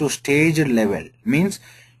item to staged level. Means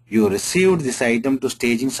you received this item to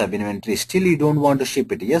staging sub-inventory. Still you don't want to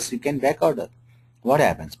ship it. Yes, you can backorder. What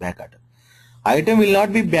happens? Backorder. Item will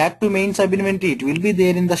not be back to main sub-inventory. It will be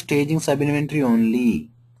there in the staging sub-inventory only.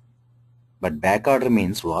 But backorder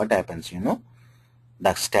means what happens,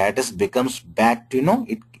 the status becomes back to,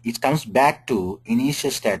 it comes back to initial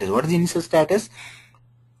status. What is the initial status?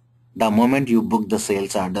 The moment you book the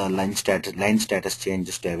sales order, line status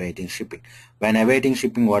changes to awaiting shipping. When awaiting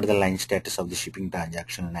shipping, what is the line status of the shipping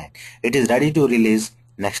transaction line? It is ready to release.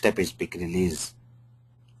 Next step is pick release.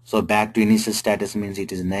 So back to initial status means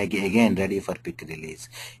it is again ready for pick release.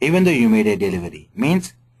 Even though you made a delivery,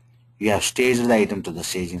 means You have staged the item to the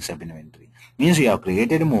staging sub-inventory. Means you have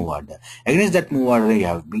created a move order. Against that move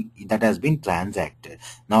order that has been transacted.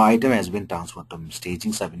 Now item has been transferred to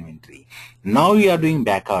staging sub-inventory. Now you are doing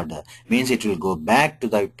back order. Means it will go back to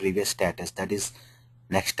the previous status. That is,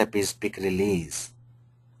 next step is pick release.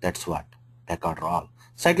 That's what. Back order all.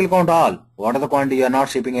 Cycle count all. What are the quantity? You are not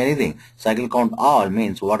shipping anything. Cycle count all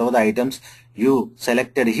means whatever the items you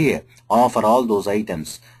selected here, for all those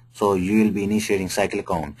items. So you will be initiating cycle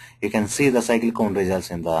count. You can see the cycle count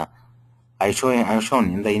results in the I have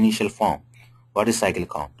shown in the initial form. What is cycle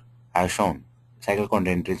count? I have shown cycle count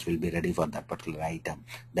entries will be ready for that particular item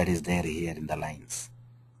that is there here in the lines.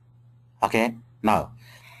 Okay. Now,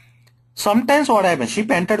 sometimes what happens?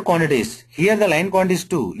 Ship entered quantities. Here the line quantity is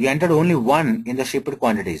 2. You entered only 1 in the shipped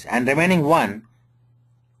quantities, and remaining 1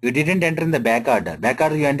 you didn't enter in the back order. Back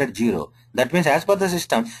order you entered 0. That means as per the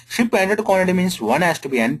system, ship entered quantity means 1 has to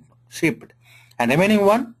be shipped, and remaining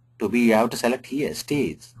 1 to be you have to select here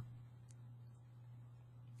stage.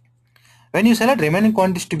 When you select remaining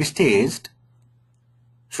quantities to be staged,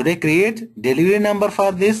 should I create delivery number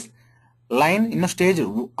for this line in a stage?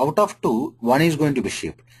 Out of 2, 1 is going to be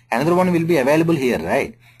shipped. Another one will be available here,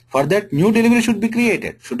 right? For that, new delivery should be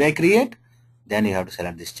created. Should I create? Then you have to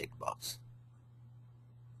select this checkbox.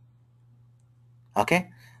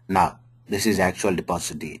 Okay. Now, this is actual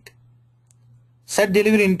deposit date. Set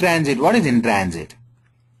delivery in transit. What is in transit?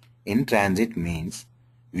 In transit means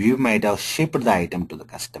you might have shipped the item to the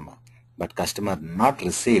customer, but customer has not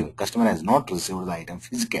received the item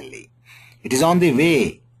physically. It is on the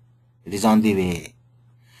way. It is on the way.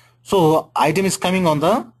 So item is coming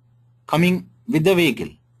with the vehicle.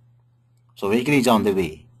 So vehicle is on the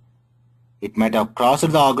way. It might have crossed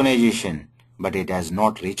the organization, but it has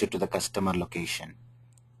not reached to the customer location.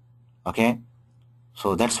 Okay.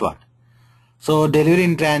 So that's what. So delivery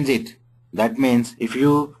in transit. That means if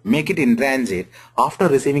you make it in transit after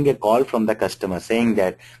receiving a call from the customer saying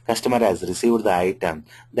that customer has received the item,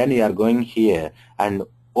 then you are going here and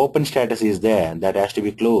open status is there, that has to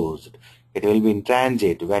be closed. It will be in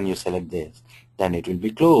transit when you select this. Then it will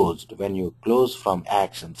be closed when you close from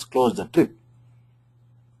actions, close the trip.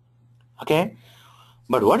 Okay.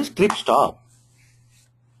 But what is trip stop?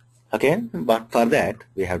 Okay. But for that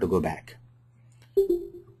we have to go back.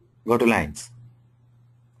 Go to lines.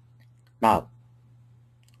 Now,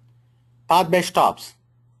 path by stops,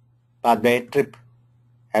 path by trip.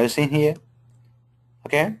 Have you seen here?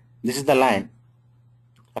 Okay, this is the line.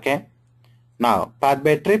 Okay, now path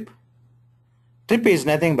by trip. Trip is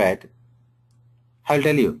nothing but, I'll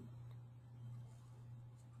tell you.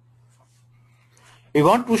 We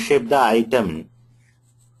want to ship the item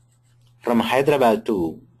from Hyderabad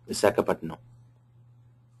to Visakhapatnam.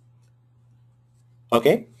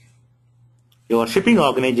 Okay, your shipping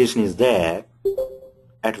organization is there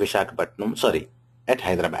at at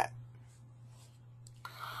Hyderabad.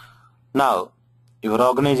 Now, your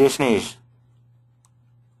organization is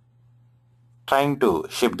trying to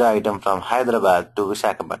ship the item from Hyderabad to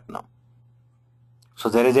Visakhapatnam. So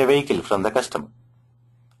there is a vehicle from the customer.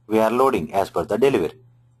 We are loading as per the delivery.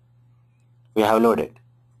 We have loaded.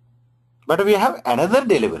 But we have another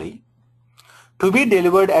delivery to be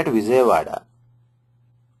delivered at Vijayawada.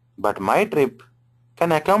 But my trip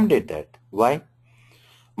can accommodate that. Why?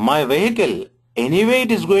 My vehicle, anyway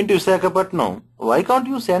it is going to Visakhapatnam. Why can't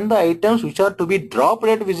you send the items which are to be dropped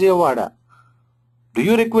at Vijayawada? Do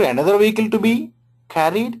you require another vehicle to be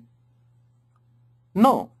carried?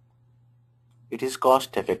 No. It is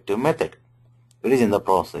cost-effective method. It is in the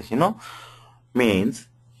process, Means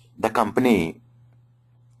the company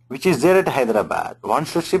which is there at Hyderabad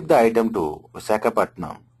wants to ship the item to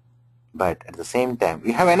Visakhapatnam. But at the same time,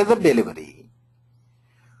 we have another delivery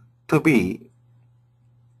to be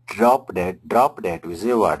dropped at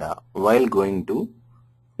Vijayawada while going to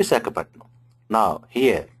Visakhapatnam. Now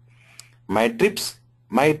here, my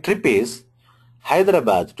trip is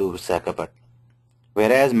Hyderabad to Visakhapatnam,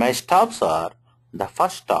 whereas my stops are the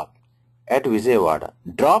first stop at Vijayawada,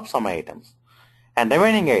 drop some items, and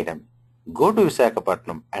remaining item go to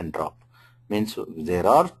Visakhapatnam and drop. Means there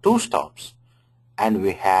are 2 stops and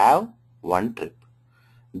we have 1 trip.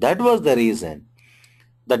 That was the reason.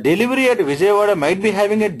 The delivery at Vijayawada might be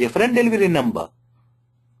having a different delivery number,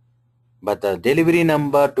 but the delivery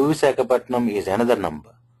number to Visakhapatnam is another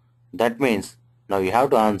number. That means now you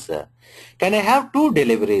have to answer, can I have 2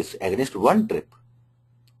 deliveries against 1 trip?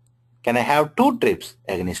 Can I have 2 trips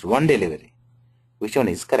against 1 delivery? Which one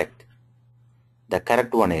is correct? The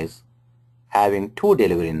correct one is having 2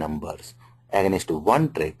 delivery numbers against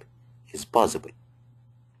 1 trip is possible.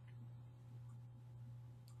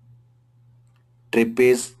 Trip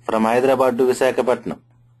is from Hyderabad to Visakhapatnam.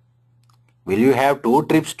 Will you have 2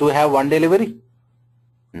 trips to have 1 delivery?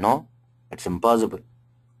 No, it's impossible.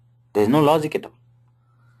 There is no logic at all.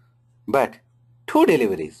 But 2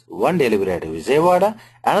 deliveries, 1 delivery at Vijayawada,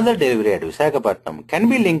 another delivery at Visakhapatnam can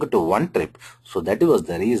be linked to 1 trip. So that was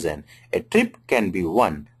the reason a trip can be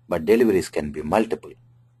 1, but deliveries can be multiple.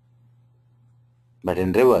 But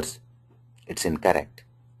in reverse, it's incorrect.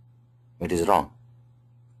 It is wrong.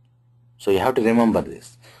 So you have to remember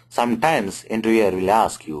this. Sometimes interviewer will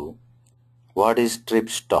ask you, what is trip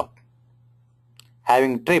stop?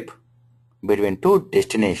 Having trip between 2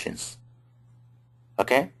 destinations.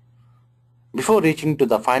 Okay? Before reaching to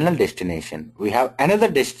the final destination, we have another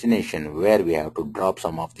destination where we have to drop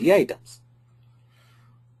some of the items.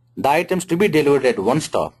 The items to be delivered at one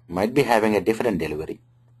stop might be having a different delivery.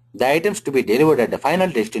 The items to be delivered at the final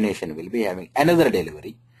destination will be having another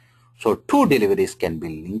delivery. So 2 deliveries can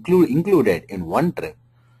be included in 1 trip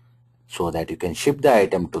so that you can ship the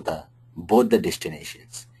item to both the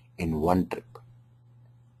destinations in 1 trip.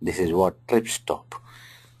 This is what trip stop.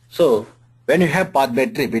 So when you have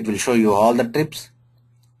path-based trip, it will show you all the trips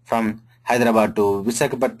from Hyderabad to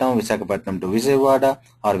Visakhapatnam, Visakhapatnam to Vijayawada,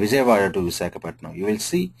 or Vijayawada to Visakhapatnam. You will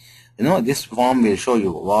see, this form will show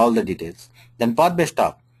you all the details. Then path-based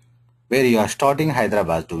stop, where you are starting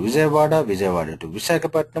Hyderabad to Vijayawada, Vijayawada to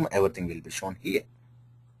Visakhapatnam, everything will be shown here.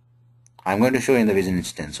 I'm going to show in the vision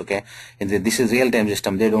instance, okay? This is real-time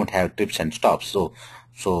system. They don't have trips and stops, so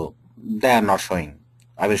they are not showing.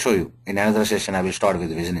 I will show you in another session. I will start with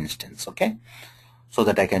the vision instance, okay? So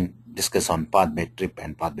that I can discuss on path-based trip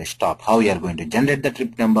and path-based stop, how you are going to generate the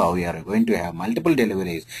trip number, how you are going to have multiple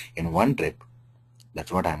deliveries in 1 trip.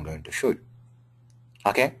 That's what I'm going to show you.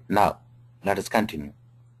 Okay, now let us continue.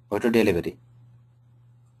 Go to delivery.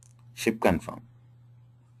 Ship confirm.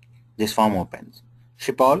 This form opens.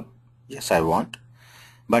 Ship all. Yes, I want.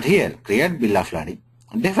 But here, create bill of lading.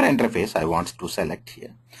 Different interface I want to select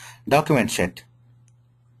here. Document set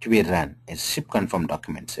to be run is ship confirm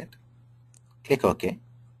document set. Click OK.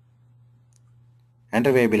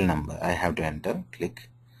 Enter way bill number. I have to enter. Click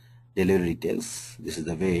delivery details. This is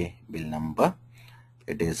the way bill number.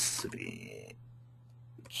 It is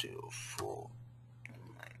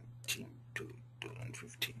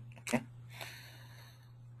 304/19/2015. Okay.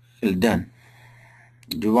 Still done.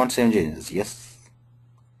 Do you want same changes? Yes.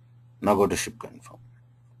 Now go to ship confirm.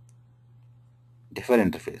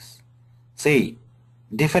 Different interface. See,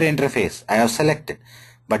 different interface I have selected,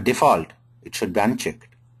 but default it should be unchecked.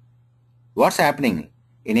 What's happening?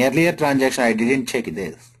 In earlier transaction I didn't check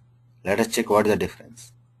this. Let us check what is the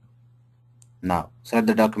difference. Now select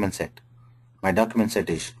the document set. My document set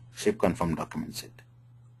is ship confirm document set.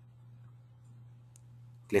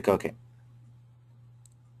 Click OK.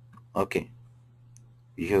 OK.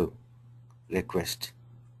 View. Request.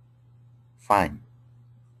 Fine.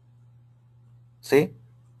 See?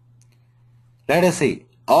 Let us see.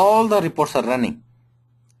 All the reports are running.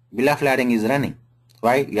 Bill of lading is running.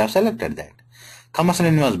 Why? You have selected that. Commercial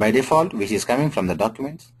invoice by default, which is coming from the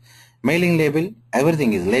documents. Mailing label,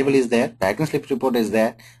 everything is label is there. Packing slip report is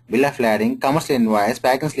there. Bill of lading, commercial invoice,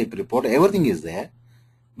 packing slip report, everything is there.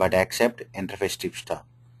 But except interface trip stop.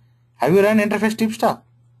 Have you run interface trip stop?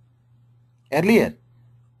 Earlier,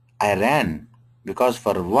 I ran because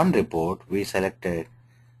for one report we selected,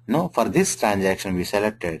 for this transaction we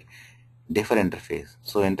selected different interface.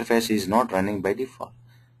 So interface is not running by default.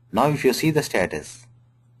 Now if you see the status,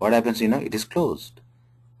 what happens, it is closed.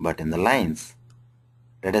 But in the lines,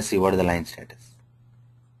 let us see what is the line status.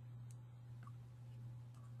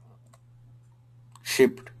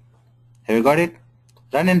 Shipped. Have you got it?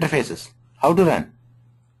 Run interfaces. How to run?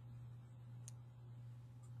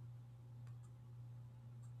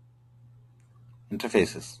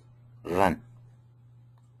 Interfaces. Run.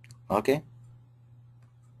 Okay.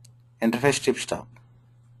 Interface trip stop.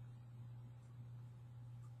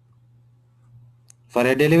 For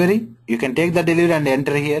a delivery, you can take the delivery and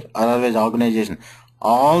enter here, or otherwise organization.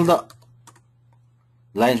 All the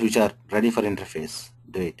lines which are ready for interface,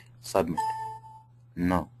 do it. Submit.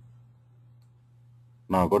 No.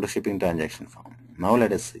 Now go to shipping transaction form. Now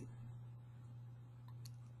let us see.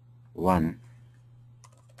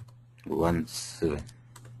 117.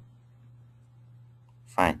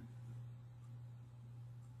 Fine.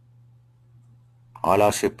 All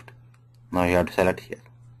are shipped. Now you have to select here.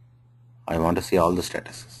 I want to see all the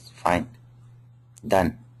statuses. Fine.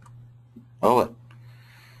 Done. Over.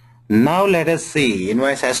 Now let us see.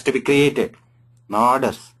 Invoice has to be created. Now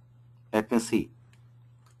orders. Let me see.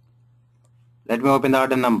 Let me open the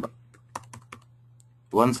order number.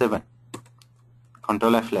 17.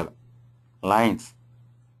 Control F11. Lines.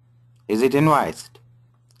 Is it invoiced?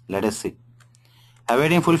 Let us see.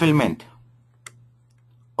 Awaiting fulfillment.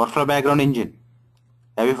 Workflow background engine.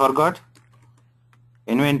 Have you forgot?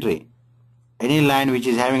 Inventory. Any line which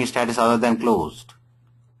is having a status other than closed,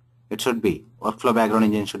 it should be. Workflow background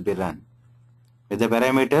engine should be run. With the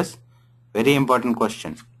parameters, very important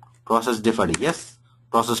question. Process deferred. Yes.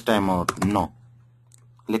 Process timeout. No.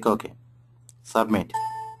 Click OK. Submit.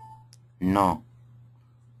 No.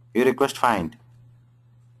 View request find.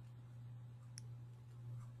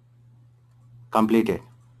 Completed.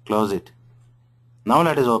 Close it. Now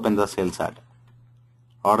let us open the sales order.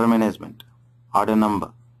 Order management. Order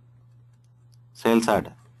number. Sales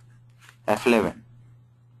order. F11.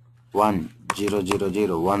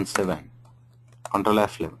 1000017. Control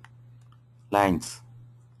F11. Lines.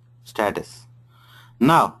 Status.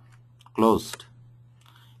 Now closed.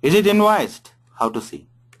 Is it invoiced? How to see?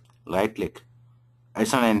 Right click.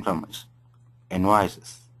 Additional information.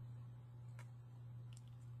 Invoices.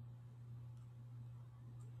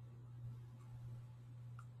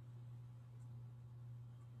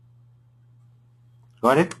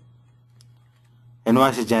 Got it?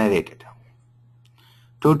 Invoice is generated.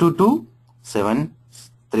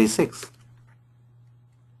 222736.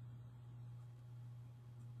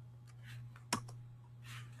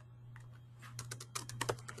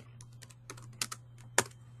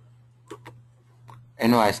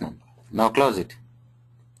 Invoice number. Now close it.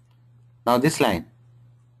 Now this line.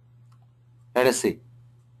 Let us see.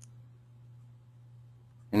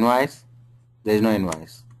 Invoice. There is no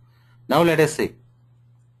invoice. Now let us see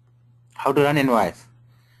how to run invoice.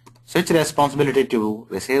 Switch responsibility to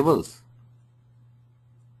receivables.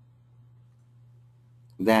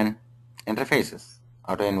 Then interfaces.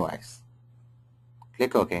 Auto invoice.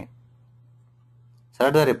 Click OK.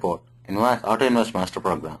 Select the report. Invoice. Auto invoice master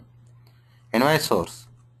program. Invoice source.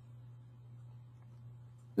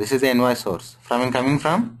 This is the invoice source. Coming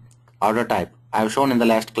from order type. I have shown in the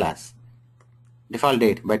last class. Default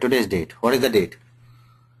date by today's date. What is the date?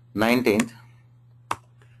 19th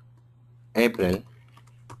April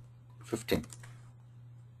 15.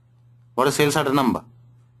 What is sales order number?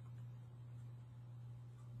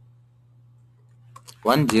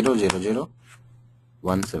 1000017.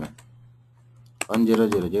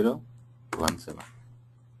 1000017.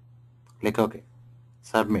 Click OK.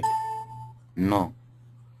 Submit. No.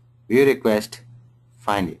 View request.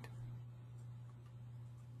 Find it.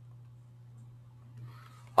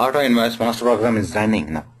 Auto invoice master program is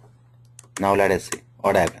running now. Now let us see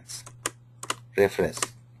what happens. Refresh.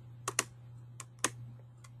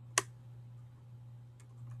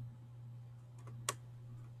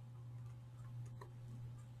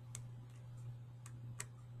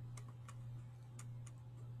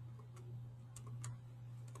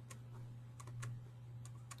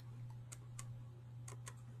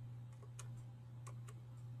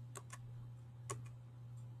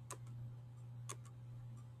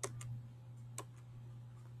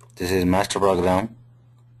 This is master program.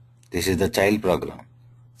 This is the child program.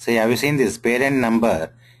 See, have you seen this? Parent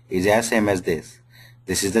number is as same as this.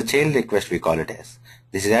 This is the child request, we call it as.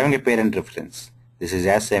 This is having a parent reference. This is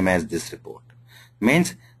as same as this report.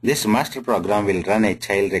 Means this master program will run a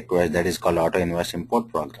child request that is called auto invoice import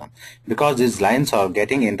program, because these lines are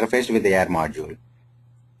getting interfaced with the AR module.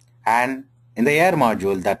 And in the AR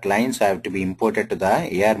module, that lines have to be imported to the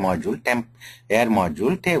AR module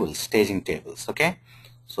tables, staging tables. Okay.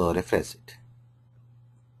 So refresh it.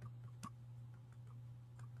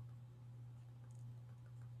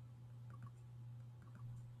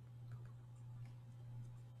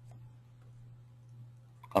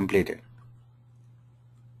 Completed.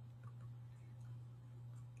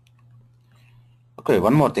 Okay,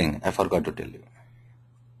 one more thing I forgot to tell you.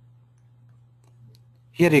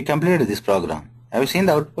 Here you completed this program. Have you seen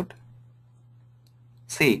the output?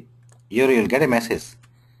 See, here you will get a message.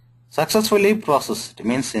 Successfully processed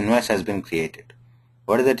means invoice has been created.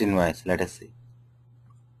 What is that invoice? Let us see.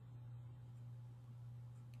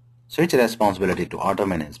 Switch responsibility to auto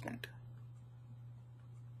management.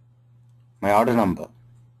 My order number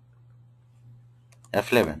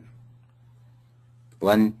F11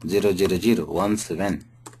 1000017.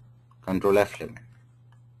 Control F11.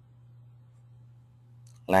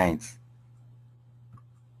 Lines.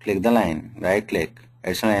 Click the line. Right click.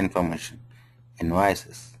 Additional information.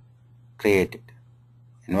 Invoices. Created.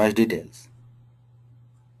 Invoice details.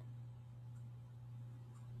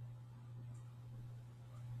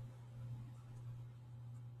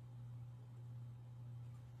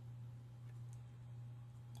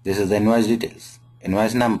 This is the invoice details.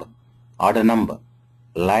 Invoice number. Order number.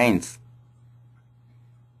 Lines.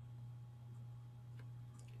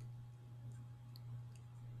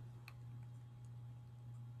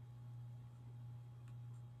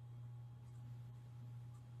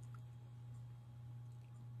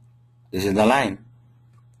 This is the line.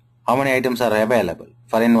 How many items are available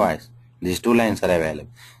for invoice? These two lines are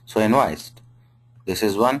available. So invoiced. This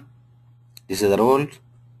is one. This is the roll.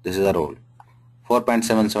 This is the roll.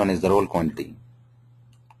 4.77 is the roll quantity.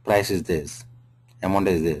 Price is this. Amount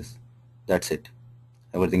is this. That's it.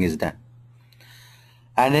 Everything is done.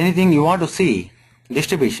 And anything you want to see,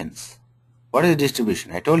 distributions. What is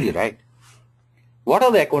distribution? I told you, right? What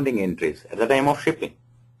are the accounting entries at the time of shipping?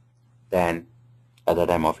 Then at the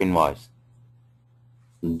time of invoice.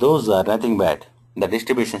 Those are nothing but the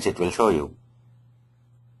distributions it will show you.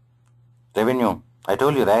 Revenue. I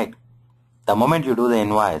told you, right? The moment you do the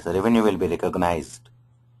invoice, the revenue will be recognized.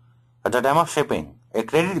 At the time of shipping, a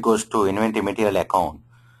credit goes to inventory material account.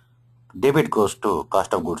 Debit goes to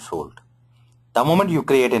cost of goods sold. The moment you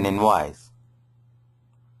create an invoice,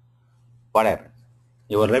 what happens?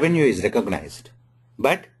 Your revenue is recognized,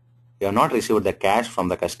 but you have not received the cash from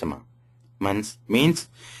the customer. Means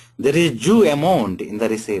there is due amount in the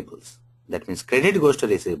receivables. That means credit goes to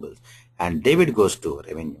receivables and debit goes to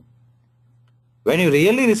revenue. When you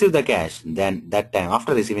really receive the cash, then that time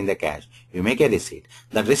after receiving the cash, you make a receipt.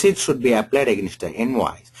 That receipt should be applied against the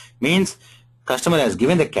invoice. Means customer has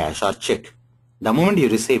given the cash or check. The moment you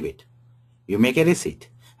receive it, you make a receipt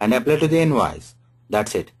and apply to the invoice.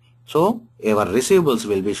 That's it. So your receivables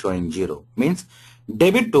will be showing 0. Means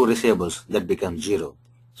debit to receivables, that becomes 0.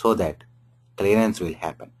 So that clearance will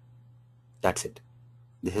happen. That's it.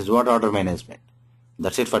 This is what order management.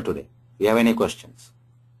 That's it for today. Do you have any questions?